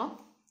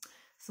arancino,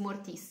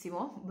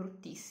 smortissimo,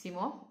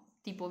 bruttissimo,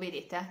 tipo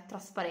vedete,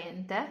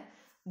 trasparente,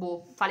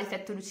 boh, fa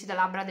l'effetto lucida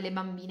labbra delle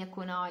bambine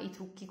con i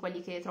trucchi,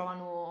 quelli che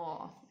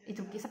trovano, i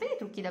trucchi, sapete i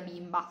trucchi da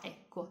bimba?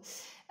 Ecco,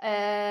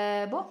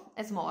 boh,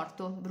 è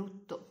smorto,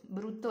 brutto,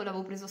 brutto,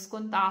 l'avevo preso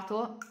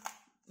scontato,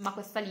 ma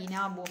questa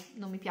linea, boh,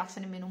 non mi piace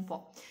nemmeno un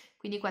po',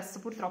 quindi questo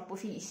purtroppo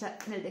finisce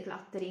nel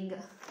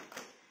decluttering.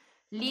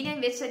 Linea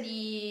invece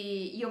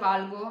di Io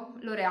Valgo,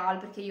 L'Oreal,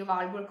 perché Io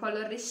Valgo il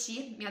Color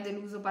Recì mi ha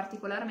deluso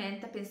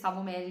particolarmente,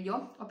 pensavo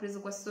meglio, ho preso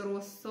questo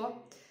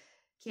rosso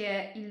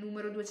che è il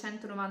numero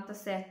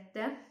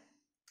 297,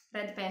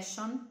 Red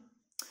Passion.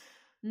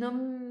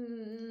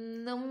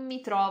 Non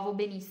mi trovo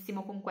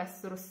benissimo con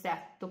questo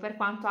rossetto, per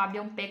quanto abbia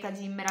un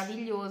packaging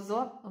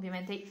meraviglioso,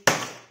 ovviamente,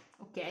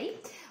 ok,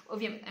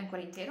 è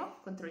ancora intero,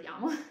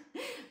 controlliamo,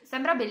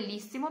 sembra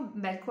bellissimo,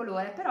 bel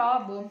colore,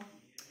 però boh,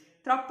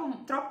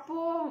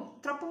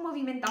 troppo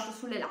movimentato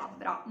sulle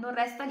labbra, non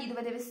resta lì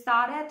dove deve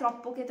stare,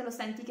 troppo che te lo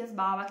senti che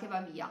sbava, che va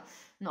via.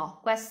 No,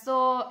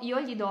 questo io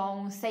gli do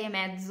un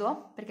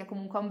 6,5 perché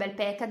comunque ha un bel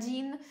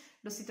packaging,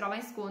 lo si trova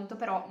in sconto,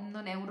 però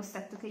non è un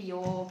rossetto che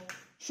io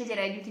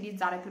sceglierei di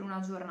utilizzare per una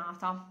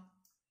giornata,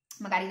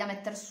 magari da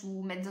mettere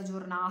su mezza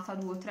giornata,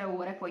 2 o 3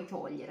 ore, poi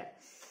togliere.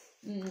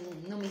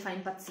 Non mi fa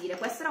impazzire.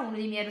 Questo era uno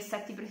dei miei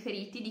rossetti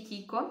preferiti di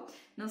Kiko,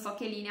 non so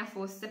che linea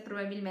fosse,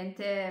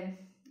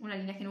 probabilmente una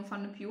linea che non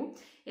fanno più,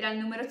 era il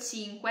numero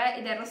 5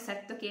 ed è il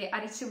rossetto che ha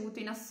ricevuto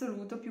in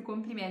assoluto più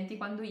complimenti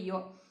quando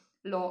io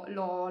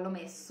l'ho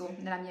messo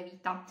nella mia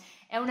vita.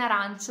 È un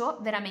arancio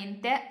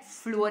veramente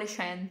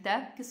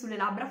fluorescente che sulle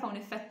labbra fa un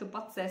effetto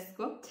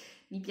pazzesco,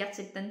 mi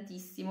piace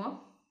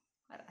tantissimo,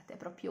 guardate è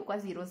proprio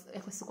quasi rosa,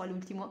 è questo qua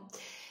l'ultimo,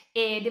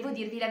 e devo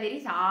dirvi la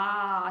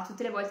verità,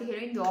 tutte le volte che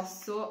lo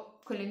indosso,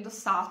 che l'ho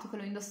indossato, che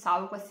lo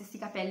indossavo, qualsiasi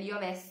capelli io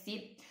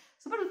avessi,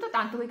 soprattutto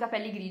tanto con i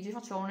capelli grigi,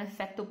 faceva un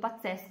effetto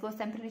pazzesco, ho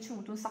sempre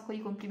ricevuto un sacco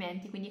di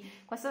complimenti,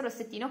 quindi questo è un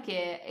rossettino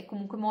che è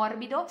comunque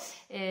morbido,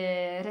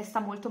 resta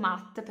molto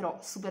matte, però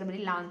super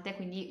brillante,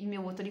 quindi il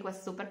mio voto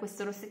per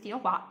questo rossettino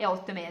qua è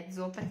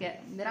 8,5,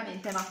 perché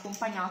veramente mi ha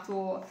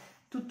accompagnato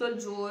tutto il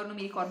giorno,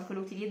 mi ricordo che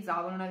lo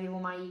utilizzavo, non avevo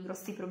mai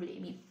grossi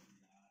problemi.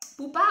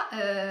 Pupa,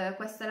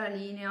 questa è la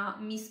linea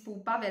Miss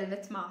Pupa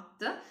Velvet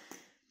Matte.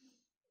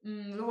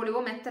 Lo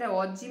volevo mettere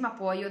oggi, ma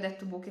poi ho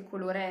detto, boh, che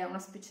colore è, una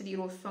specie di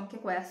rosso anche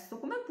questo.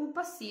 Come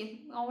Pupa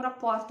sì, ho un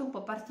rapporto un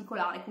po'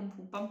 particolare con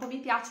Pupa, un po' mi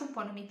piace, un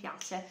po' non mi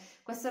piace.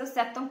 Questo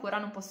rossetto ancora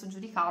non posso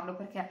giudicarlo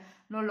perché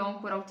non l'ho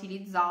ancora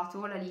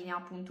utilizzato, la linea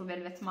appunto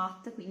Velvet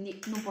Matte, quindi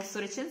non posso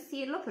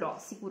recensirlo, però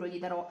sicuro gli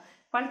darò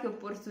qualche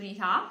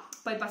opportunità.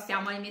 Poi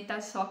passiamo ai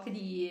Metal Shock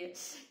di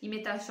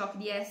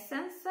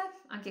Essence,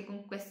 anche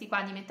con questi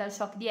qua di Metal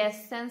Shock di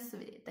Essence,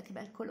 vedete che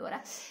bel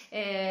colore,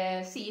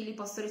 sì, li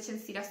posso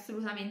recensire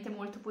assolutamente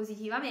molto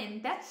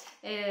positivamente,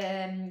 li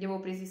avevo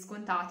presi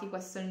scontati,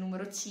 questo è il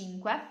numero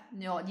 5,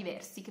 ne ho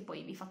diversi che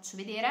poi vi faccio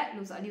vedere,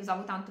 li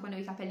usavo tanto quando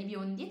avevo i capelli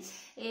biondi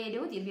e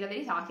devo dirvi la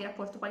verità che il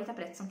rapporto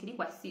qualità-prezzo anche di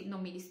questi non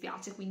mi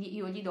dispiace, quindi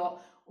io gli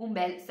do un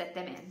bel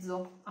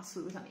 7,5,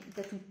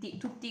 assolutamente,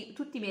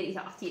 tutti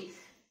meritati.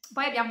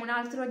 Poi abbiamo un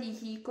altro di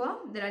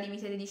Kiko, della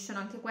limited edition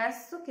anche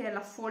questo, che è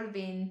la Fall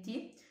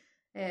 20,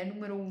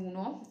 numero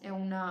 1, è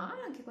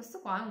anche questo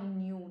qua è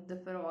un nude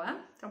però,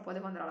 tra un po'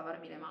 devo andare a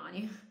lavarmi le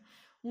mani,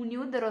 un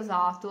nude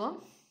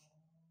rosato,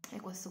 è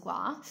questo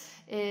qua,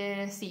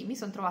 sì, mi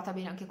sono trovata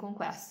bene anche con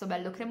questo,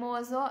 bello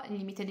cremoso,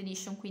 limited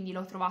edition, quindi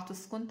l'ho trovato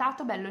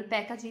scontato, bello il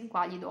packaging,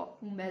 qua gli do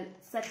un bel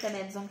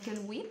 7,5 anche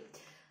lui.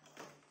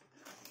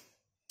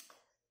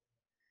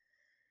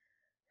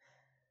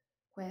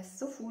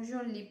 Questo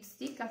Fusion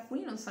Lipstick,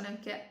 alcuni non so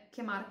neanche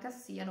che marca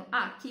siano.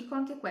 Ah, Kiko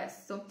anche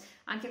questo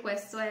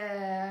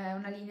è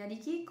una linea di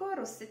Kiko,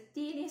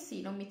 rossettini,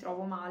 sì, non mi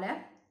trovo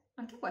male.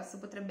 Anche questo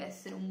potrebbe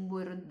essere un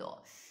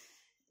Bordeaux.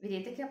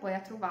 Vedete che poi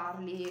a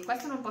trovarli,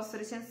 questo non posso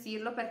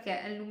recensirlo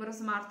perché è il numero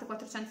Smart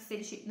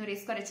 416, non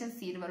riesco a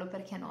recensirvelo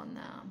perché non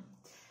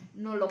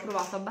l'ho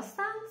provato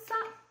abbastanza.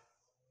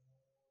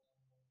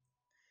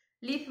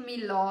 Lip Me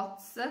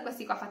Lots,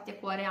 questi qua fatti a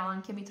cuore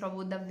anche, mi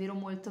trovo davvero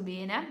molto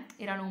bene,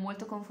 erano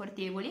molto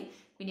confortevoli,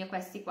 quindi a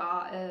questi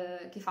qua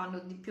che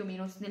fanno più o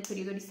meno nel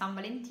periodo di San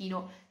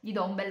Valentino gli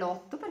do un bel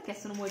 8 perché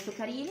sono molto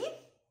carini.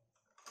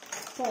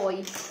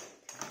 Poi,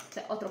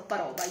 cioè ho troppa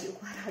roba io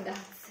qua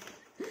ragazzi.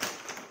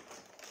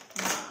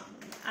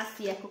 Ah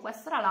sì, ecco,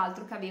 questo era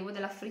l'altro che avevo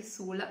della Free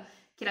Soul,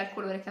 che era il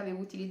colore che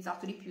avevo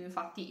utilizzato di più,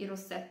 infatti il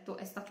rossetto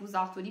è stato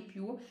usato di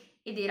più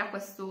ed era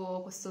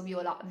questo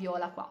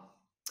viola qua.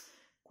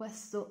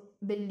 Questo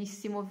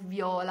bellissimo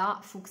viola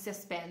fucsia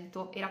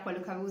spento, era quello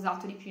che avevo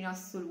usato di più in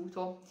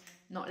assoluto.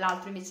 No,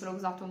 l'altro invece l'ho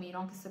usato meno,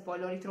 anche se poi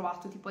l'ho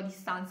ritrovato tipo a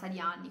distanza di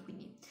anni,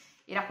 quindi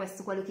era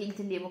questo quello che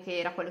intendevo che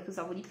era quello che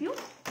usavo di più.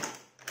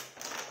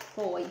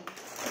 Poi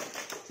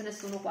ce ne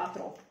sono qua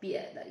troppi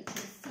da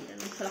recensire,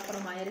 non ce la farò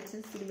mai a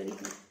recensirveli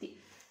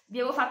tutti. Vi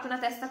avevo fatto una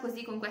testa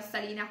così con questa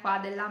linea qua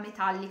della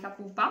metallica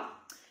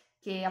pupa,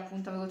 che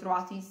appunto avevo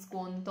trovato in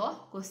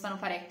sconto, costano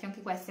parecchio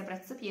anche questi a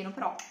prezzo pieno,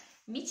 però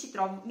mi ci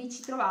trovo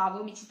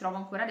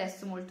ancora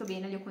adesso molto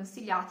bene, li ho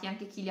consigliati,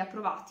 anche chi li ha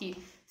provati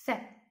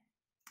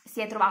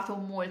si è trovato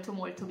molto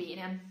molto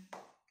bene.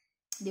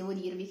 devo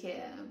dirvi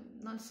che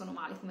non sono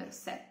male come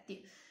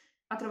rossetti,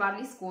 a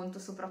trovarli sconto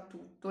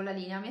soprattutto. La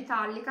linea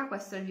metallica,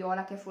 questo è il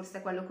viola che forse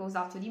è quello che ho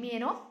usato di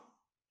meno,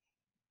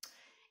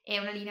 è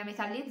una linea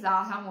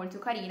metallizzata molto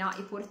carina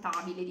e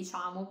portabile,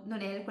 diciamo,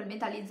 non è quel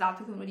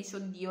metallizzato che uno dice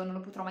oddio non lo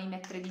potrò mai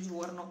mettere di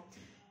giorno.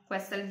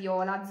 Questo è il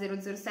viola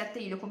 007,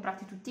 io li ho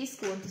comprati tutti in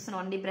sconto, se no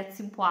hanno dei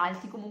prezzi un po'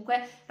 alti,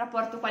 comunque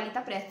rapporto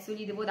qualità-prezzo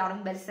gli devo dare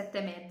un bel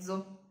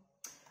 7,5,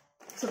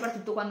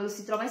 soprattutto quando lo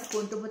si trova in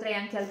sconto. Potrei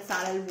anche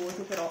alzare il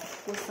voto, però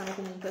costano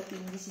comunque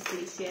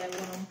 15-16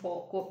 euro, non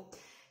poco.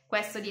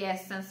 Questo di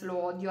Essence lo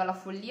odio alla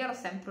follia, l'ho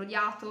sempre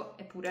odiato,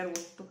 è pure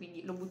rotto,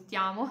 quindi lo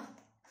buttiamo.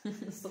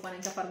 Non sto qua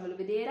neanche a farvelo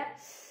vedere.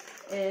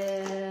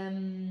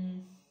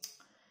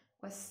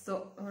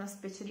 Questo è una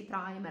specie di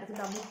primer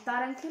da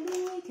buttare anche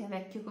lui, che è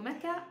vecchio come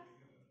che è.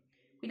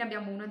 Qui ne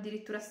abbiamo uno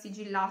addirittura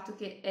sigillato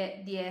che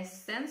è di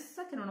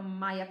Essence, che non ho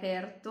mai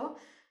aperto,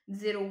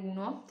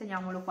 01,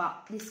 teniamolo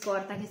qua di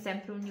scorta, che è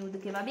sempre un nude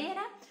che va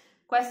bene.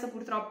 Questo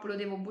purtroppo lo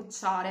devo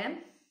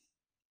bocciare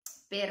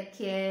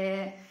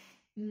perché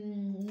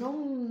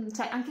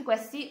cioè, anche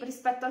questi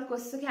rispetto al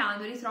costo che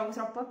hanno li trovo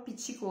troppo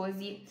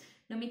appiccicosi,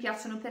 non mi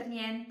piacciono per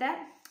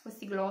niente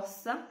questi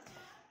gloss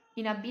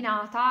in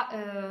abbinata.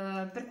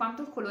 Per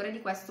quanto il colore di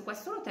questo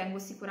lo tengo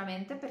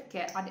sicuramente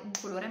perché ha un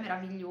colore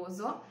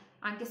meraviglioso,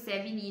 anche se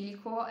è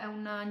vinilico, è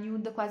un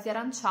nude quasi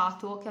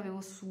aranciato che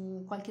avevo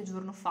su qualche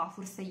giorno fa,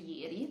 forse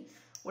ieri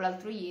o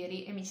l'altro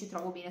ieri, e mi ci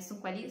trovo bene. Sono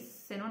quelli,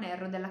 se non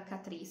erro, della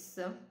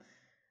Catrice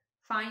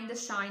Find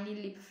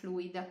Shiny Lip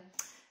Fluid.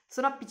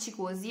 Sono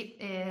appiccicosi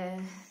e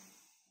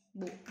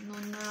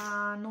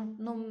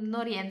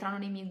non rientrano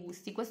nei miei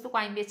gusti. Questo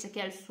qua invece,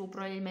 che è il suo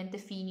probabilmente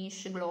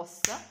finish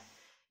gloss,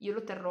 io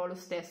lo terrò lo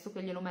stesso,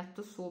 che glielo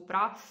metto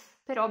sopra,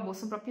 però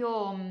sono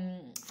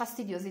proprio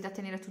fastidiosi da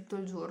tenere tutto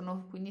il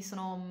giorno, quindi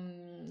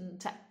sono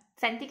cioè,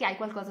 senti che hai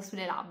qualcosa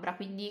sulle labbra,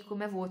 quindi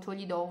come voto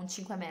gli do un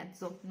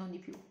 5,5, non di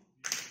più.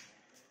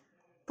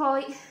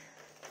 Poi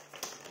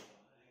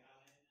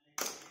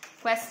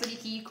questo di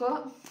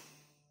Kiko,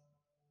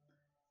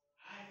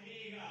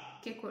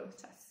 che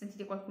cioè, se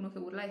sentite qualcuno che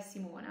urla è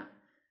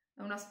Simone,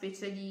 è una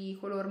specie di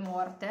color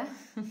morte,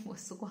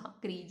 questo qua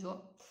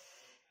grigio,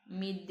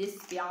 mi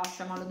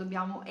dispiace ma lo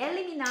dobbiamo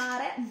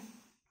eliminare.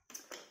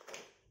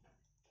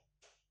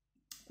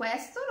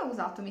 Questo l'ho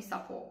usato mi sa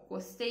poco,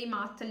 Stay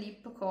Matte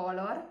Lip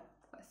Color,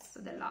 questo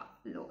della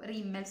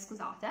Rimmel,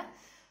 scusate,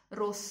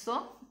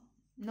 rosso,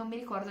 non mi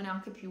ricordo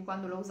neanche più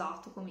quando l'ho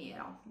usato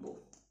com'era,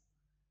 boh.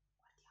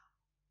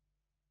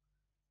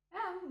 È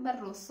un bel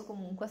rosso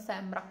comunque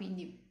sembra,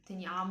 quindi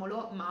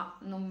teniamolo, ma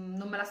non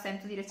me la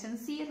sento di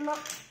recensirlo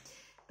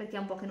perché è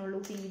un po' che non lo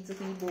utilizzo,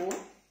 quindi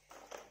boh.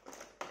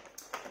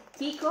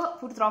 Kiko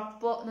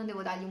purtroppo non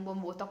devo dargli un buon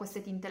voto a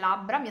queste tinte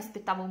labbra, mi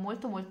aspettavo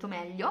molto molto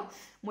meglio,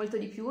 molto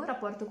di più.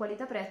 Rapporto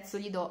qualità-prezzo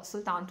gli do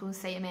soltanto un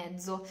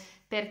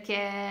 6,5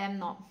 perché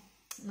no,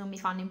 non mi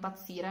fanno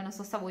impazzire, non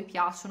so se a voi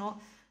piacciono.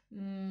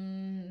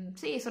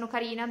 Sì, sono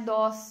carine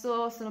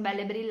addosso, sono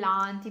belle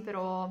brillanti,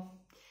 però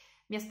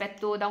mi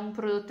aspetto da un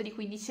prodotto di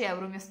 15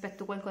 euro, mi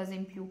aspetto qualcosa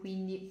in più,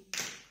 quindi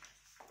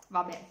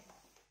vabbè.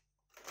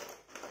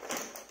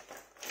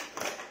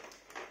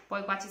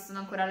 Poi qua ci sono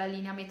ancora la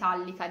linea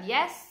metallica di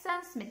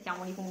Essence,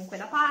 mettiamoli comunque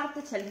da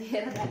parte, c'è il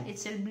verde e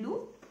c'è il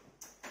blu.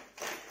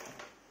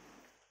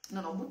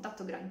 Non ho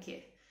buttato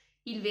granché.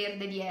 Il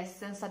verde di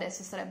Essence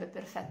adesso sarebbe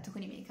perfetto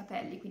con i miei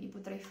capelli, quindi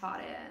potrei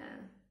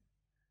fare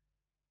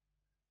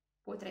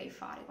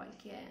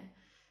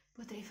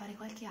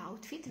qualche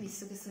outfit,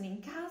 visto che sono in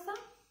casa.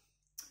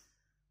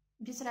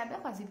 Mi piacerebbe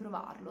quasi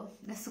provarlo,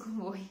 adesso con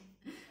voi.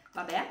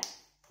 Vabbè.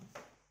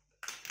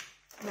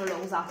 Non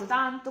l'ho usato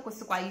tanto,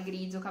 questo qua è il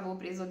grigio che avevo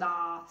preso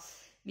da...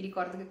 mi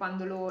ricordo che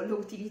quando lo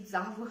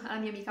utilizzavo alla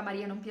mia amica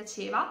Maria non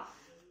piaceva,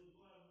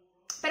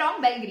 però è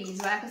un bel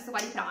grigio, questo qua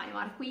di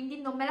Primark,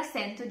 quindi non me la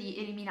sento di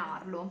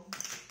eliminarlo, no,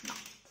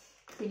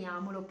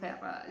 teniamolo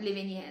per le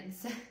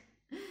evenienze.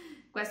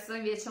 Questo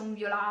invece è un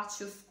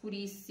violaceo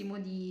scurissimo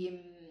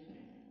di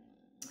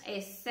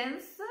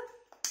Essence,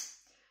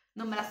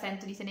 non me la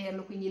sento di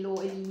tenerlo, quindi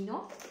lo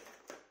elimino.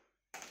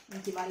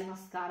 Anche i vari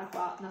mascara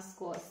qua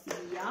nascosti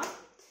via.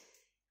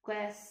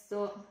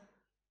 Questo,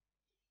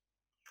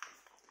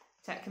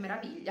 cioè che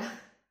meraviglia,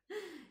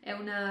 è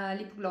un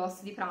lip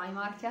gloss di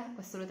Primark,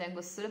 questo lo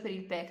tengo solo per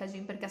il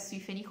packaging perché ha sui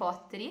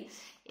fenicotteri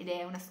ed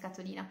è una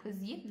scatolina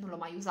così, non l'ho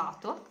mai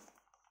usato,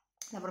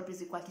 l'avrò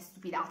preso in qualche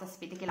stupidata,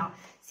 sapete che là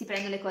si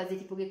prendono le cose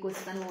tipo che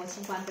costano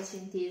 50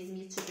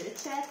 centesimi eccetera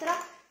eccetera.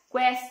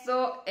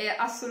 Questo è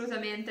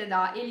assolutamente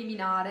da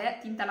eliminare,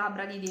 tinta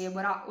labbra di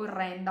Deborah,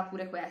 orrenda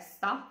pure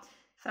questa,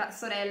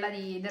 sorella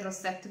del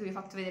rossetto che vi ho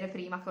fatto vedere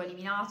prima che ho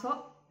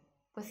eliminato.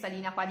 Questa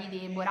linea qua di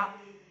Deborah,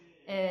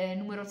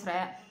 numero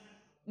 3,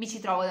 mi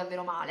ci trovo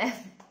davvero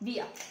male.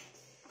 Via,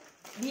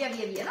 via,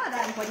 via, via. No,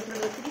 dai, un po' di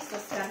prodotti li sto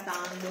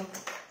scartando.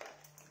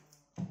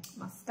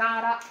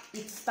 Mascara,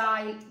 It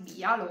Style,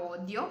 via, lo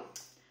odio.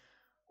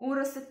 Un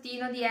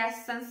rossettino di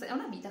Essence, è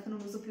una vita che non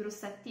uso più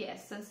rossetti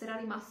Essence, erano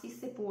rimasti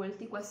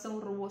sepolti. Questo è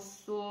un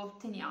rosso,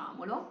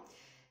 teniamolo.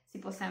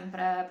 può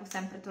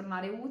sempre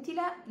tornare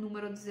utile.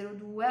 Numero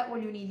 02,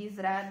 All You Need Is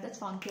Red,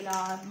 c'ho anche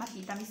la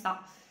matita, mi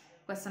sa,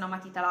 questa è una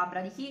matita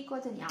labbra di Kiko,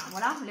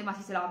 teniamola, le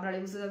matite labbra le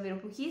uso davvero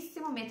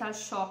pochissimo. Metal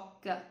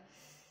Shock,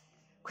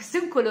 questo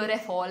è un colore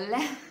folle,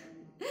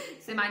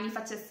 se mai mi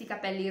facessi i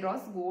capelli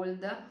rose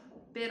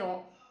gold,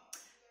 però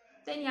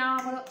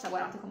teniamolo, cioè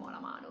guardate come ho la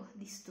mano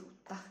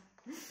distrutta.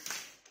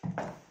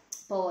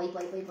 Poi,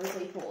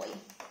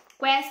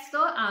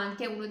 questo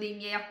anche uno dei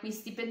miei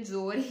acquisti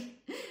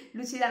peggiori,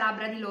 lucida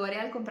labbra di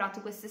L'Oreal, comprato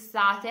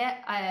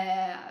quest'estate,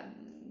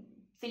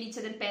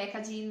 felice del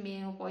packaging,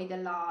 meno poi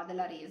della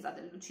resa,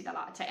 del lucida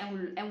labbra, cioè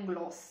è un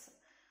gloss,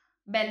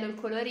 bello il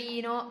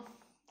colorino,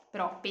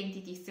 però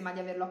pentitissima di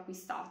averlo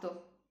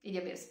acquistato e di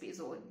aver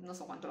speso, non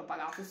so quanto l'ho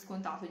pagato,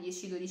 scontato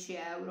 10-12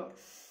 euro.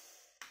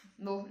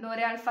 Boh,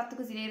 L'Oreal fatto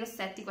così nei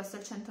rossetti, questo è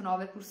il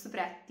 109 pur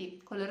Supretti,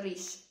 color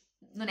Riche.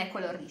 Non è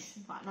color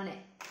Riche, ma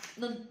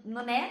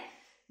non è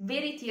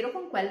veritiero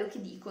con quello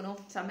che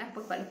dicono, cioè a me è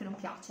poi quello che non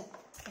piace.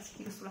 Adesso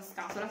tiro sulla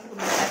scatola che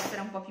comincia a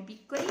essere un po' più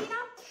piccolina.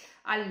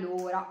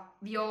 Allora,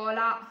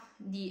 viola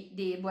di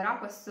Deborah,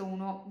 questo è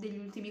uno degli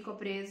ultimi che ho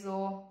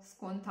preso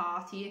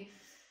scontati,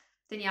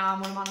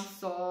 teniamolo, ma non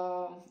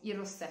so, il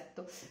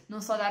rossetto,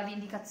 non so darvi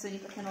indicazioni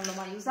perché non l'ho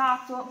mai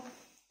usato.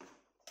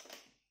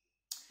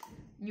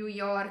 New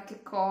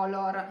York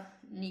Color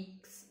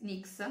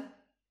NYX,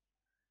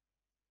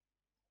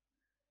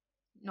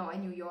 no, è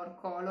New York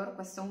Color,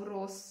 questo è un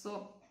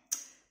rosso,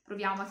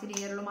 proviamo a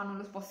tenerlo ma non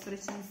lo posso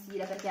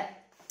recensire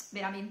perché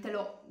veramente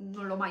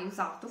non l'ho mai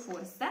usato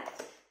forse,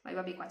 ma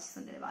vabbè, qua ci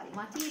sono delle varie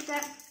matite.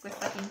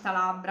 Questa tinta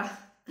labbra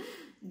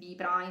di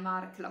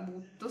Primark, la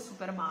butto,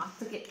 super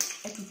matte, che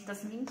è tutta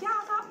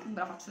sminchiata, non ve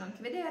la faccio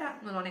neanche vedere,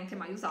 non l'ho neanche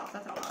mai usata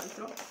tra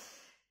l'altro.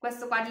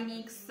 Questo qua di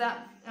NYX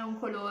è un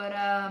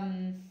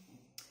color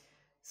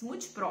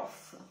Smooch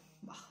Prof,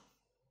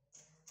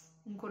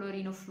 un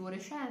colorino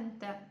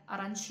fluorescente,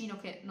 arancino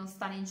che non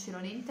sta né in cielo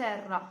né in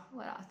terra,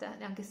 guardate,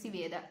 neanche si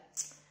vede,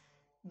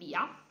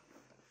 via,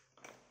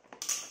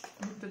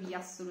 butto via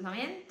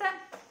assolutamente.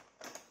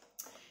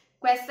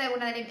 Questa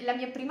è la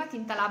mia prima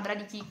tinta labbra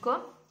di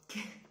Kiko,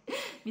 che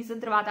mi sono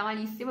trovata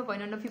malissimo, poi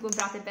non l'ho più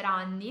comprate per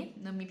anni,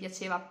 non mi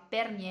piaceva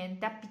per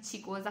niente,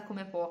 appiccicosa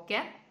come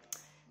poche,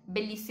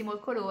 bellissimo il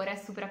colore,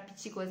 super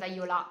appiccicosa,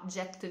 io la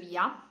getto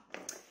via.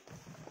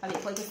 Vabbè,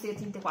 poi queste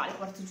tinte qua le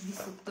porto giù di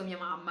sotto mia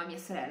mamma, mia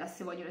sorella,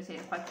 se vogliono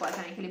tenere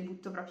qualcosa, non è che le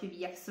butto proprio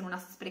via, che sono una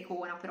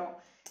sprecona, però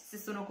se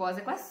sono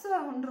cose. Questo è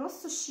un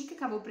rosso chic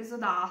che avevo preso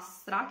da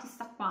Astra,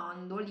 chissà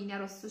quando, linea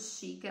rosso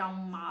chic, era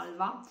un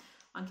malva,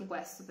 anche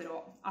questo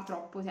però ha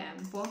troppo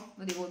tempo,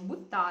 lo devo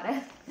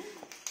buttare,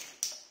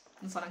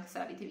 non so neanche se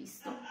l'avete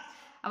visto.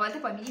 A volte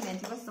poi mi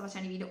dimentico, sto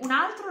facendo i video. Un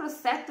altro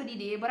rossetto di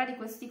Deborah, di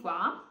questi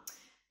qua,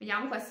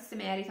 vediamo questo se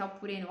merita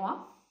oppure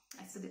no.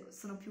 Adesso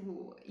sono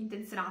più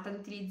intenzionata ad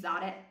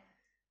utilizzare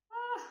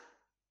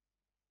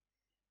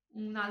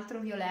un altro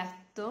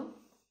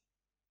violetto.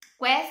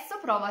 Questo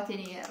provo a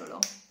tenerlo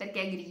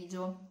perché è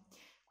grigio,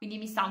 quindi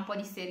mi sa un po'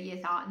 di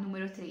serietà,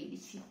 numero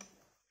 13.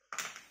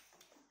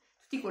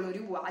 Tutti i colori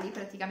uguali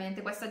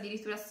praticamente, questo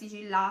addirittura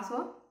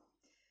sigillato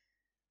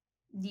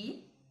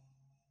di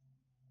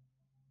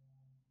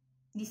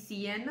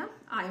Sien,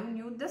 è un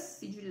nude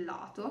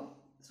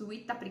sigillato su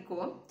Wit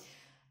Apricot.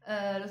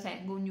 Lo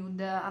tengo un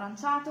nude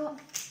aranciato,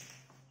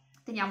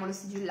 teniamolo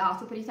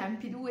sigillato per i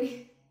tempi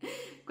duri.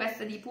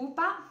 Questa di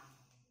Pupa,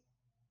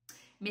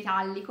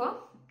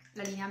 metallico,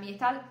 la linea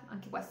metal,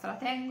 anche questa la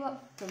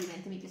tengo, che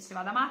ovviamente mi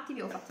piaceva da matti,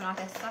 vi avevo fatto una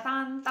testa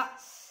tanta.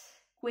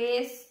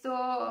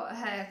 Questo,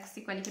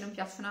 questi quelli che non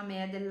piacciono a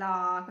me,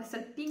 questo è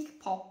il Pink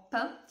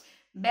Pop,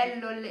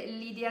 bello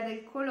l'idea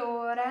del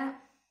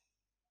colore,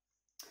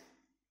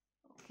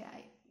 ok,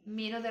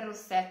 meno del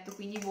rossetto,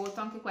 quindi voto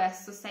anche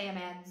questo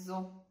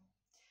 6,5,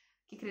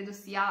 che credo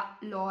sia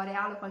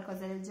L'Oreal o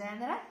qualcosa del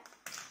genere.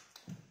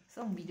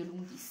 Questo è un video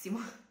lunghissimo.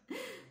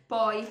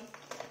 Poi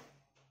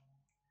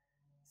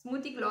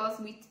Smoothie Gloss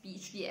with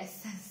Peach di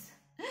Essence,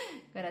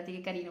 guardate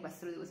che carino,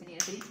 questo lo devo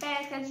tenere per il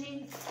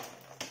packaging.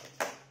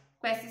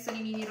 Questi sono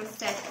i mini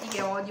rossetti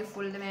che odio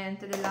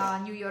follemente, della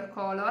New York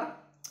Color,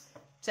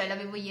 cioè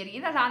l'avevo ieri,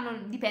 in realtà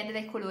dipende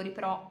dai colori,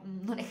 però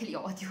non è che li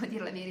odio a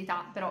dire la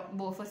verità, però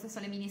boh, forse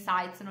sono le mini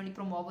size, non li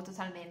promuovo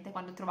totalmente.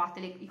 Quando trovate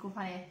i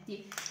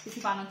cofanetti che si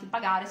fanno anche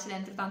pagare, c'è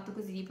dentro tanto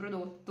così di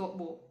prodotto,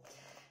 boh,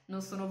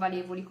 non sono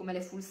valevoli come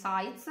le full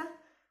size.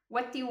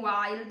 Wet n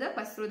Wild,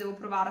 questo lo devo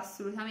provare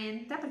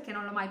assolutamente perché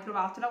non l'ho mai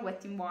provato, la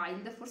Wet n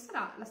Wild, forse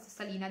era la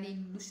stessa linea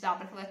dei Luce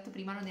Labbra che ho detto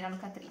prima, non erano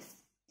Catrice,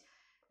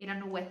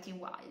 erano Wet n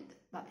Wild,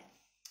 vabbè,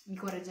 mi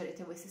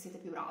correggerete voi se siete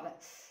più brave.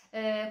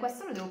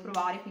 Questo lo devo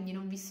provare, quindi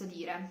non vi so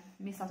dire,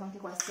 mi è stato anche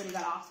questo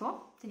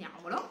regalato,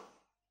 teniamolo.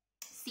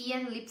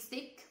 Cyan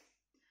Lipstick,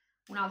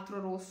 un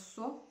altro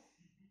rosso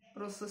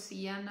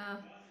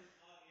Cyan,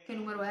 che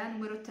numero è?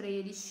 Numero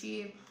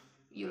 13,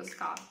 io lo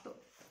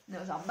scarto, ne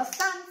ho già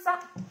abbastanza,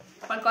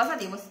 qualcosa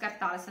devo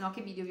scartare, se no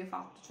che video vi ho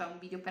fatto, cioè un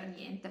video per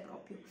niente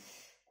proprio.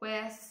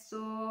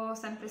 Questo,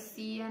 sempre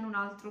Cyan,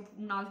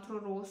 un altro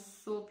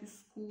rosso più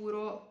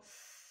scuro,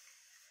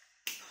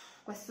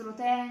 questo lo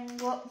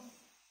tengo.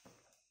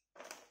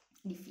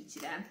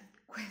 difficile,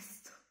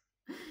 questo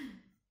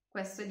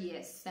è di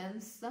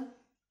Essence.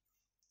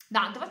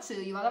 Tanto faccio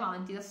io, vado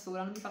avanti da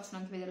sola, non mi faccio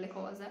neanche vedere le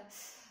cose.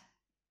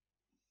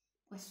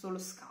 Questo lo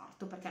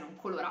scarto perché non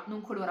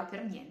colora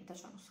per niente,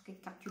 cioè non so che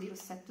cacchio di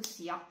rossetto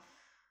sia.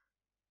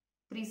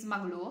 Prisma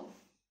Glow,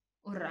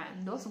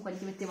 orrendo, sono quelli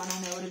che mettevano a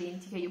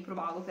 1,20 € che io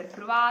provavo per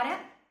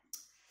provare.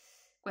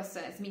 Questo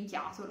è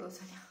sminchiato, lo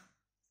so.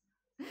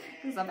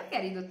 Non so perché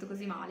è ridotto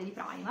così male di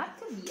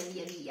Primark,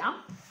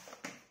 via.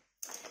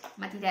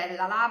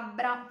 Matitella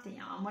labbra,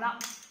 teniamola.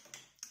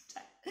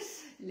 Cioè,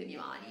 le mie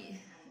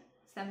mani,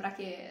 sembra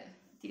che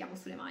tiriamo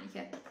sulle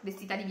maniche.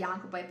 Vestita di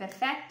bianco, poi è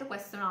perfetto.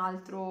 Questo è un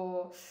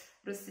altro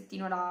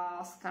rossettino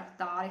da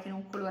scartare che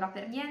non colora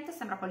per niente,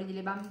 sembra quelli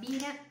delle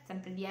bambine,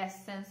 sempre di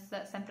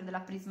Essence, sempre della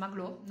Prisma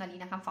Glow, una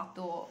linea che hanno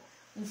fatto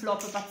un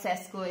flop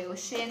pazzesco e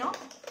osceno.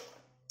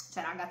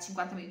 Cioè raga,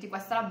 50 minuti,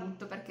 questa la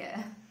butto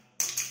perché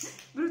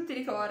brutti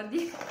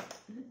ricordi.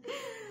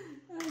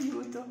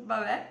 Aiuto,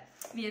 vabbè,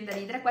 viene da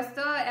ridere.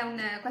 Questo è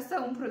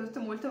un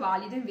prodotto molto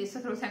valido, invece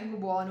che lo tengo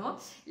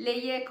buono.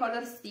 Lei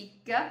Color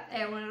Stick,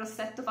 è un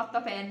rossetto fatto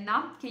a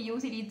penna che io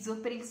utilizzo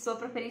per il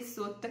sopra e per il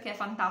sotto, che è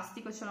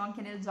fantastico, ce l'ho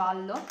anche nel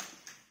giallo,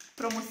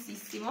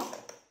 promossissimo.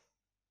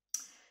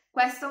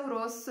 Questo è un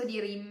rosso di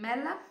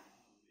Rimmel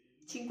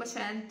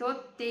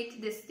 500 Take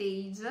the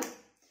Stage.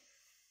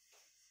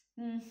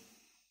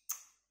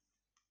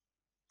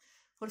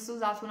 Forse ho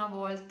usato una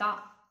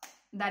volta,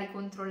 da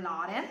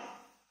ricontrollare.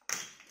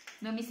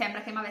 Non mi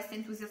sembra che mi avesse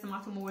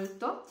entusiasmato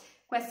molto.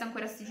 Questo è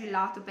ancora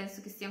sigillato,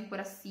 penso che sia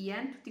ancora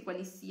Sien, tutti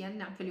quelli Sien,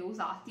 neanche li ho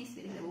usati, si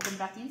vede che li avevo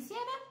comprati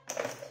insieme.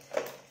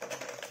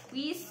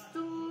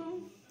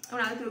 Questo è un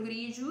altro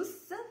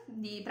Grigius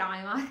di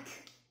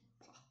Primark,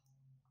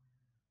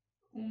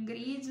 un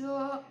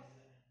grigio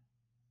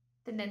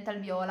tendente al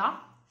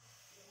viola.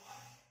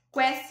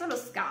 Questo lo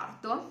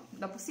scarto,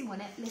 dopo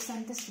Simone le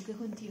sente su che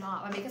continua,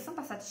 vabbè che sono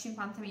passati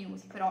 50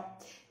 minuti, però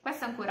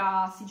questo è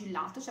ancora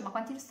sigillato, cioè ma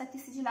quanti rossetti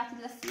sigillati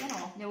della Sien?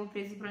 No, li avevo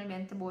presi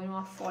probabilmente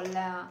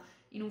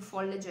in un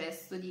folle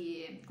gesto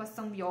di...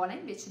 Questo è un viola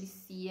invece di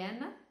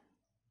Sien,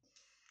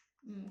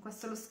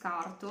 questo lo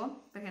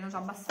scarto perché ne ho già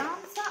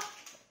abbastanza.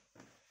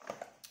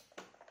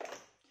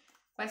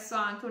 Questo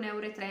ha anche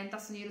 1,30 €,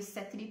 sono i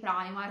rossetti di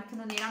Primark,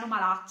 non erano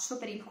malaccio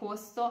per il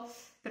costo,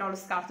 però lo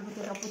scarto perché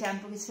è troppo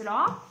tempo che ce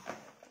l'ho.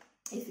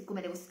 E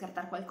siccome devo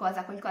scartare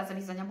qualcosa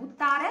bisogna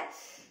buttare.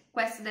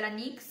 Questo della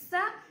NYX,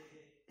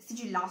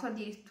 sigillato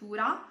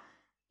addirittura,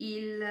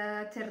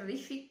 il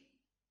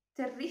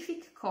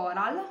Terrific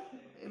Coral,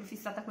 ero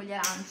fissata con gli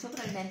arancio,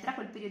 probabilmente era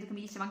quel periodo che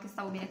mi diceva che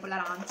stavo bene con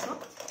l'arancio,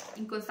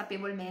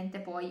 inconsapevolmente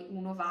poi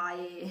uno va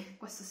e...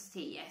 questo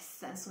Stay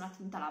Essence, una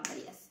tinta labbra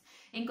di Essence,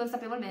 e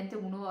inconsapevolmente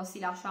uno si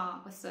lascia,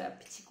 questo è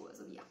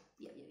appiccicoso, via.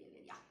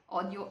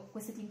 Odio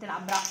queste tinte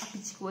labbra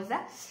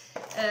appiccicose,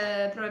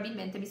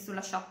 probabilmente mi sono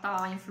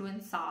lasciata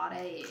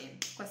influenzare. E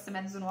questo è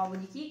mezzo nuovo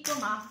di Kiko,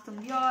 Mafton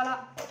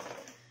Viola.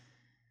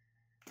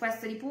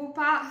 Questo è di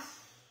Pupa,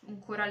 un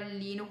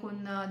corallino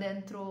con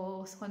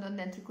dentro, secondo me,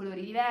 dentro i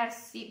colori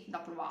diversi, da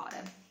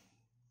provare.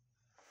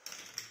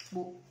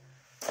 Boh.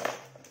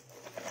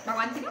 Ma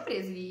quanti ne ho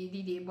presi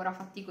di Deborah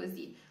fatti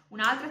così?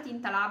 Un'altra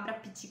tinta labbra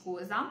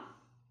appiccicosa,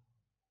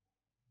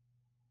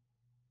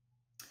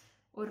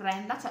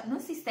 orrenda, cioè non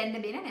si stende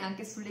bene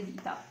neanche sulle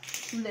dita,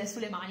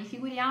 sulle mani,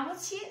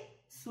 figuriamoci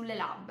sulle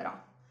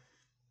labbra.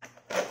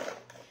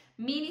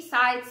 Mini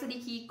size di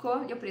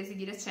Kiko, li ho presi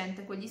di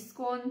recente con gli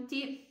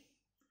sconti.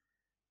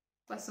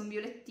 Questo è un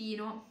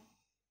violettino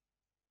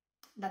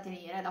da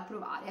tenere, da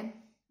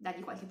provare,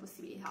 dargli qualche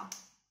possibilità.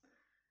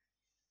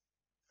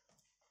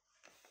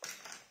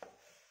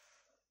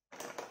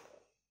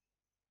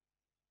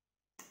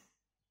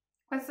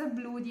 Questo è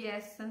blu di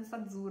Essence,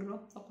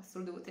 azzurro, questo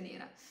lo devo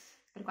tenere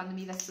per quando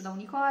mi vesto da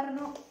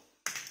unicorno.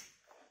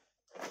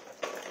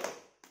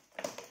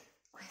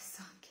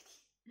 Questo anche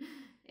di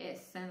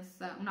Essence,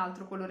 un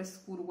altro colore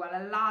scuro uguale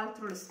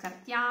all'altro, lo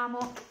scartiamo.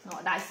 No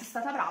dai, sono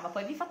stata brava,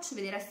 poi vi faccio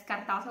vedere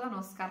scartato da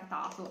non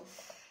scartato.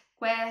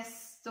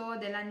 Questo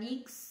della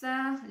NYX,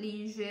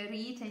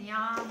 lingerie,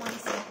 teniamoli,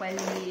 sono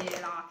quelli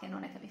là che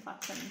non è che mi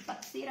facciano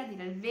impazzire a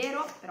dire il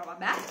vero, però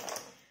vabbè.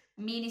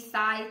 Mini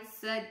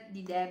size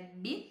di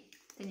Debbie,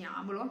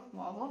 teniamolo,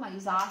 nuovo, mai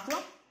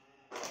usato.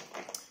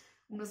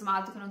 Uno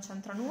smalto che non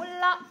c'entra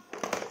nulla,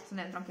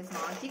 sono dentro anche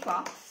smalti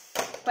qua.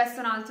 Questo è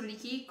un altro di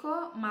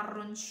Kiko,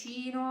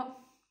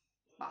 marroncino,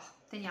 bah,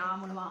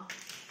 teniamolo, ma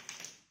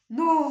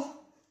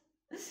no,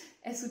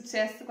 è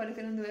successo quello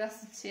che non doveva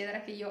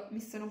succedere, che io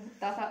mi sono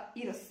buttata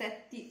i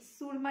rossetti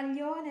sul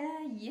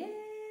maglione, yeah,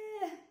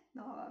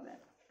 no vabbè,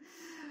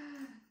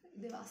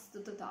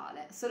 devasto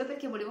totale, solo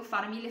perché volevo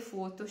farmi le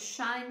foto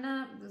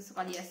Shine, questo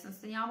qua di Essence,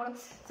 teniamolo,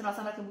 se no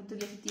sembra che butto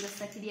via tutti i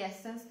rossetti di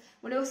Essence.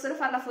 Volevo solo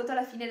fare la foto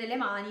alla fine delle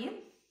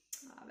mani,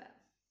 vabbè,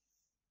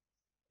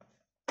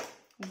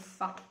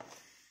 uffa.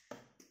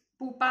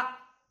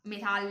 Pupa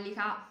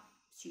metallica,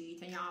 sì,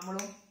 teniamolo,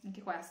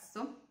 anche questo,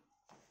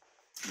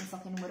 non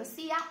so che numero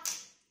sia,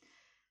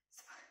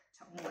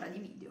 c'è un'ora di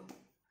video,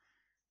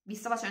 vi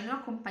sto facendo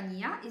una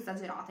compagnia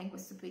esagerata in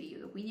questo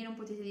periodo, quindi non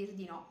potete dir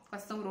di no.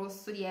 Questo è un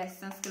rosso di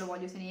Essence che lo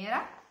voglio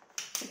tenere,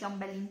 perché è un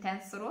bel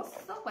intenso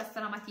rosso. Questa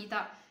è una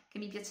matita che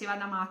mi piaceva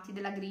da matti,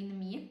 della Green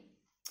Me.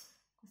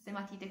 Queste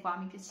matite qua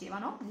mi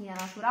piacevano, linea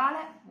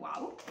naturale,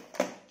 wow.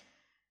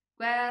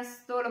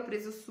 Questo l'ho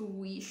preso su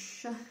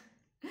Wish,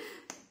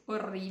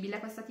 orribile,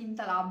 questa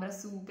tinta labbra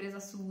presa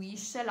su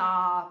Wish,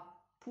 la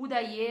Puda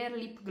Year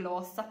Lip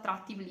Gloss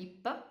Attractive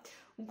Lip,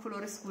 un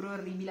colore scuro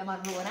orribile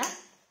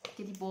marrone,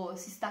 che tipo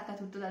si stacca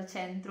tutto dal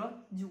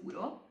centro,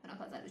 giuro, è una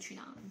cosa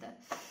allucinante.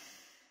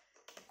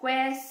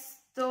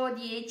 Questo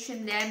di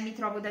H&M mi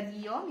trovo da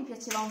Dio, mi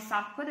piaceva un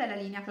sacco, della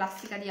linea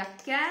classica di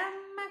H&M.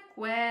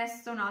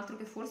 Questo è un altro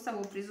che forse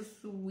avevo preso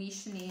su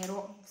Wish,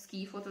 nero,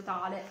 schifo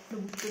totale, lo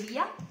butto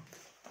via.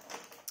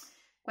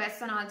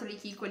 Questo è un altro di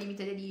Kiko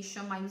Limited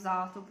Edition, mai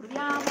usato,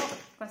 proviamo.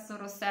 Questo è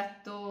un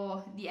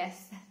rossetto di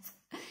Essence,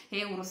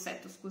 e un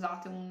rossetto,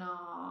 scusate,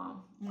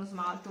 uno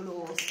smalto,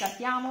 lo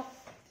scartiamo.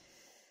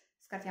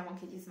 Scartiamo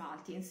anche gli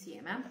smalti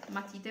insieme.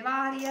 Matite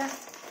varie.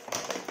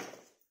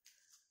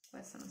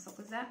 Questo non so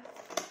cos'è.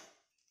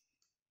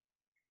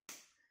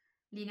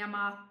 Linea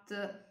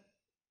matte.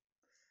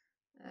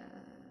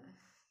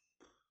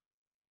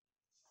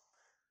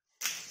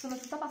 Sono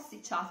tutta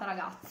pasticciata,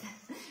 ragazze,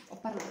 ho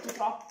parlato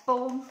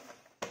troppo.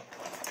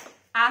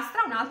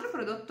 Astra, un altro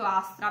prodotto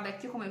Astra,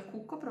 vecchio come il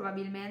cucco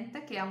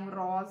probabilmente, che è un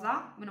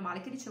rosa. Meno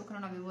male che dicevo che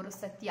non avevo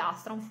rossetti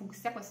Astra, un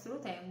fucsia, questo lo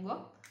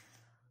tengo.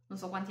 Non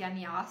so quanti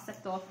anni ha,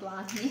 7-8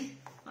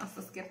 anni, ma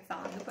sto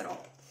scherzando però.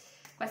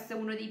 Questo è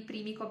uno dei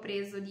primi che ho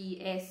preso di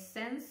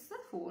Essence,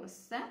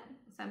 forse.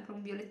 Sempre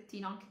un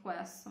violettino anche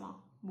questo,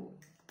 ma boh.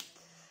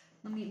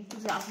 Non mi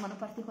entusiasmano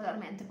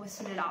particolarmente poi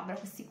sulle labbra,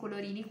 questi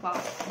colorini qua,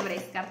 dovrei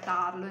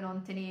scartarlo e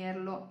non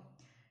tenerlo.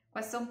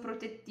 Questo è un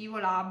protettivo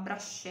labbra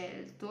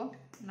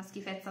scelto, una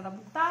schifezza da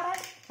buttare,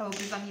 che avevo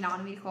preso a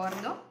Milano, mi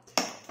ricordo,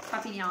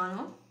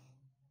 Papignano.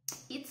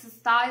 It's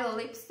Style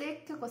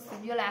Lipstick, questo è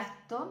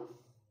violetto,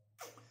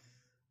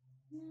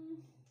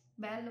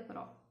 bello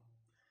però,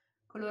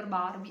 color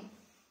Barbie,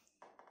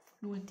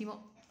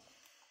 l'ultimo,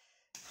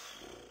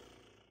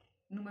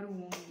 numero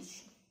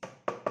 11.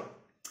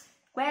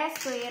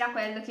 Questo era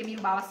quello che mi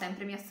rubava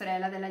sempre mia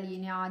sorella della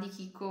linea di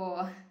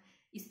Kiko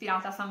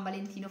ispirata a San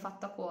Valentino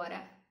fatto a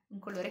cuore, un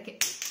colore che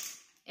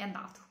è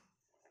andato.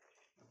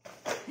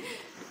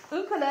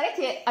 Un colore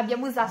che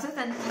abbiamo usato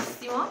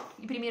tantissimo,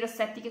 i primi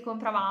rossetti che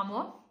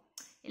compravamo,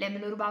 e lei me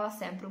lo rubava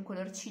sempre, un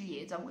color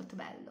ciliegia molto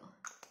bello.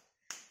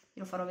 Vi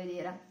lo farò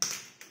vedere.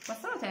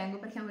 Questo lo tengo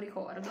perché è un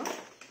ricordo.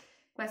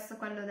 Questo è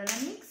quello della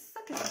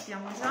NYX, che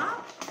sappiamo già.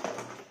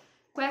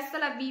 Questa è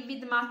la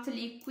Vivid Matte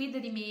Liquid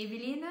di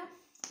Maybelline.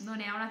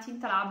 Non è una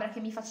tinta labbra che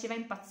mi faceva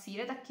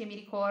impazzire da che mi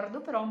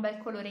ricordo, però ha un bel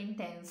colore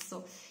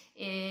intenso,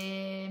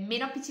 e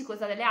meno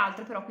appiccicosa delle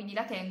altre, però quindi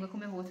la tengo e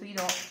come voto gli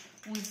do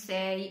un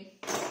 6.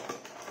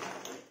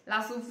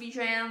 La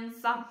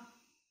sufficienza.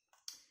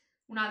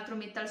 Un altro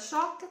Metal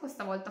Shock,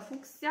 questa volta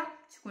fucsia,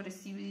 con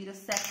residui di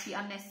rossetti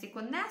annessi e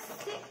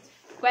connessi.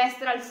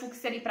 Questo era il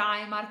fucsia di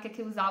Primark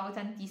che usavo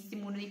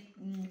tantissimo,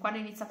 quando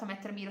ho iniziato a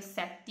mettermi i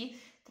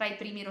rossetti, tra i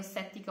primi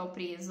rossetti che ho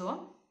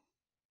preso.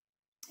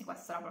 E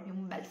questo era proprio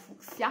un bel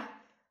fucsia,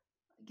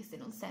 anche se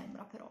non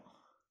sembra, però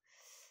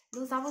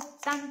lo usavo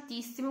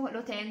tantissimo,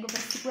 lo tengo per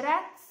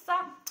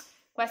sicurezza.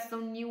 Questo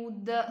è un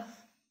nude,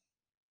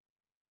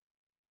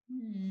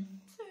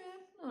 sì,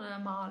 non è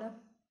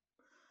male,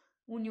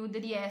 un nude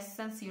di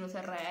Essence, io lo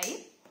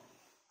terrei.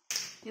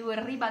 Devo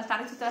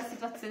ribaltare tutta la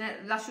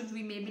situazione, lascio giù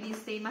i Maybelline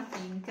Stay Matte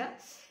Pink,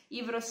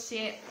 Yves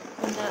Rocher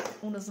con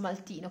uno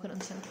smaltino che non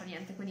c'entra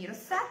niente con i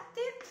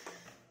rossetti,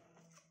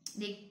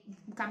 dei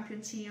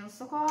campioncini non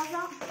so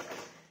cosa.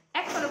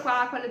 Eccolo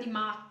qua, quello di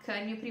MAC,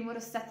 il mio primo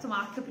rossetto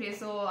MAC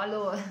preso,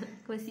 allora,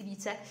 come si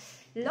dice,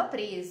 l'ho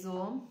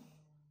preso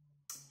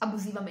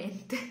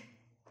abusivamente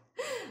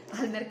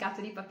al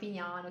mercato di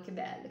Papignano, che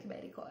bello, che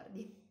bei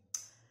ricordi,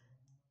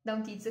 da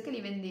un tizio che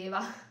li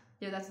vendeva,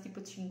 gli ho dato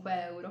tipo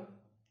 5 euro,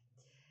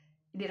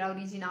 ed era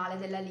originale,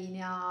 della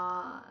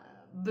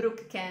linea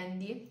Brook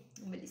Candy,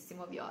 un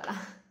bellissimo viola,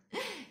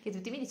 che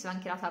tutti mi dicevano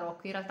che era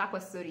tarocco, in realtà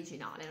questo è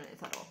originale, non è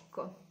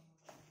tarocco.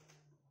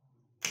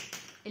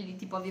 E lì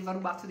tipo aveva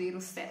rubato dei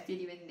rossetti e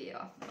li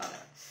vendeva,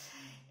 vabbè.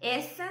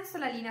 Essence,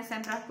 la linea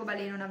sempre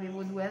arcobaleno, ne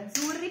avevo 2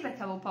 azzurri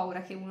perché avevo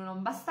paura che uno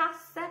non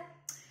bastasse.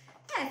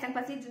 E siamo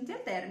quasi giunti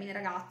al termine,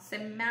 ragazze.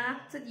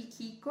 Matte di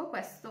Kiko,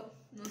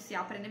 questo non si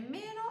apre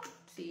nemmeno,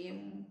 sì,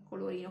 un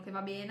colorino che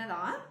va bene,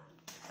 dai.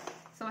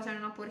 Sto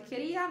facendo una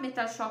porcheria.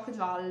 Metal Shock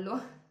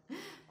giallo,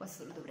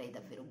 questo lo dovrei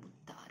davvero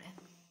buttare,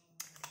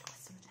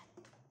 questo lo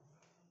getto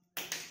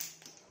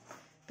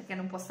perché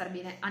non può star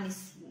bene a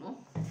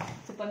nessuno,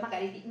 se poi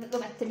magari lo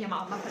mette mia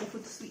mamma per le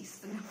foto su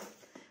Instagram,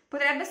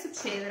 potrebbe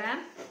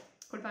succedere,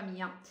 colpa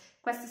mia.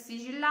 Questo è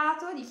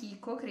sigillato di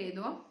Kiko,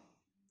 credo,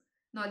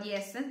 no, di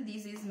Essence,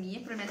 This Is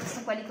Me, probabilmente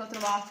sono quelli che ho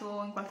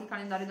trovato in qualche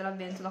calendario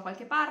dell'avvento da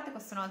qualche parte.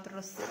 Questo è un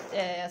altro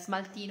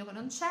smaltino che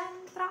non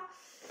c'entra.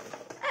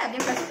 E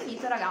abbiamo quasi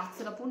finito,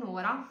 ragazze, dopo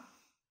un'ora.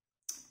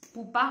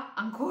 Pupa,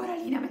 ancora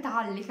linea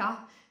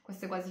metallica,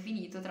 questo è quasi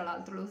finito, tra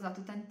l'altro l'ho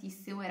usato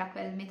tantissimo, era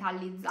quel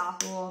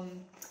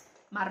metallizzato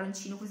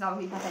marroncino che usavo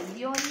con i capelli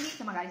biondi,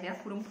 che magari ti dà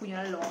pure un pugno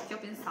nell'occhio a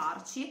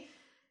pensarci.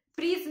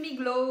 Prismi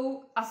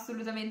Glow,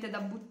 assolutamente da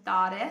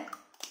buttare,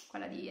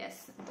 quella di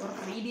Yes,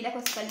 orribile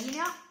questa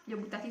linea, li ho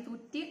buttati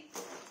tutti,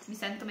 mi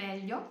sento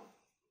meglio.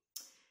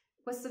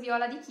 Questo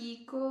viola di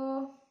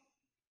Kiko,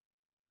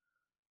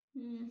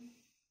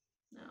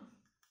 no,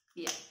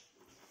 via,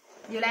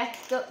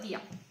 violetto,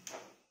 via.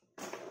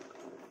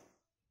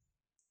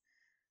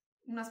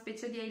 Una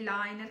specie di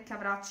eyeliner che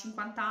avrà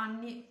 50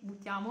 anni,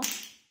 buttiamo.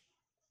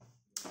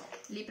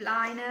 Lip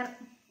liner,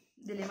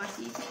 delle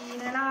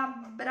matitine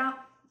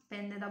labbra,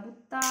 penne da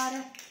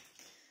buttare,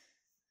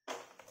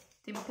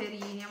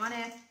 temperini a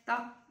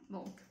manetta.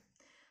 Boh.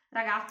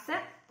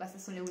 Ragazze, queste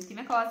sono le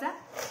ultime cose.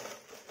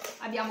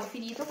 Abbiamo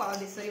finito, qua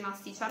adesso sono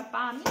rimasti i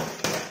ciarpani.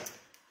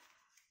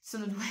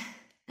 Sono due,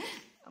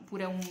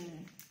 pure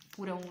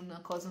un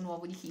coso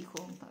nuovo di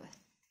Kiko, vabbè,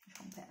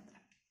 lasciamo perdere.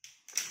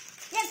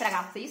 Niente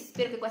ragazze, io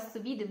spero che questo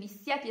video vi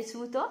sia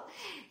piaciuto,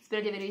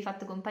 spero di avervi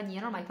fatto compagnia,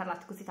 non ho mai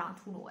parlato così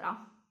tanto, un'ora,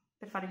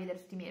 per farvi vedere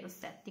tutti i miei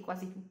rossetti,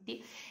 quasi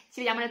tutti. Ci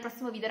vediamo nel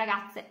prossimo video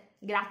ragazze,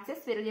 grazie,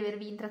 spero di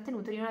avervi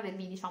intrattenuto e di non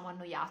avervi, diciamo,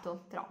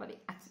 annoiato, però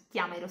vabbè, a chi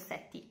ama i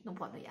rossetti non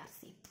può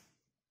annoiarsi.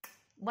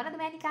 Buona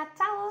domenica,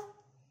 ciao!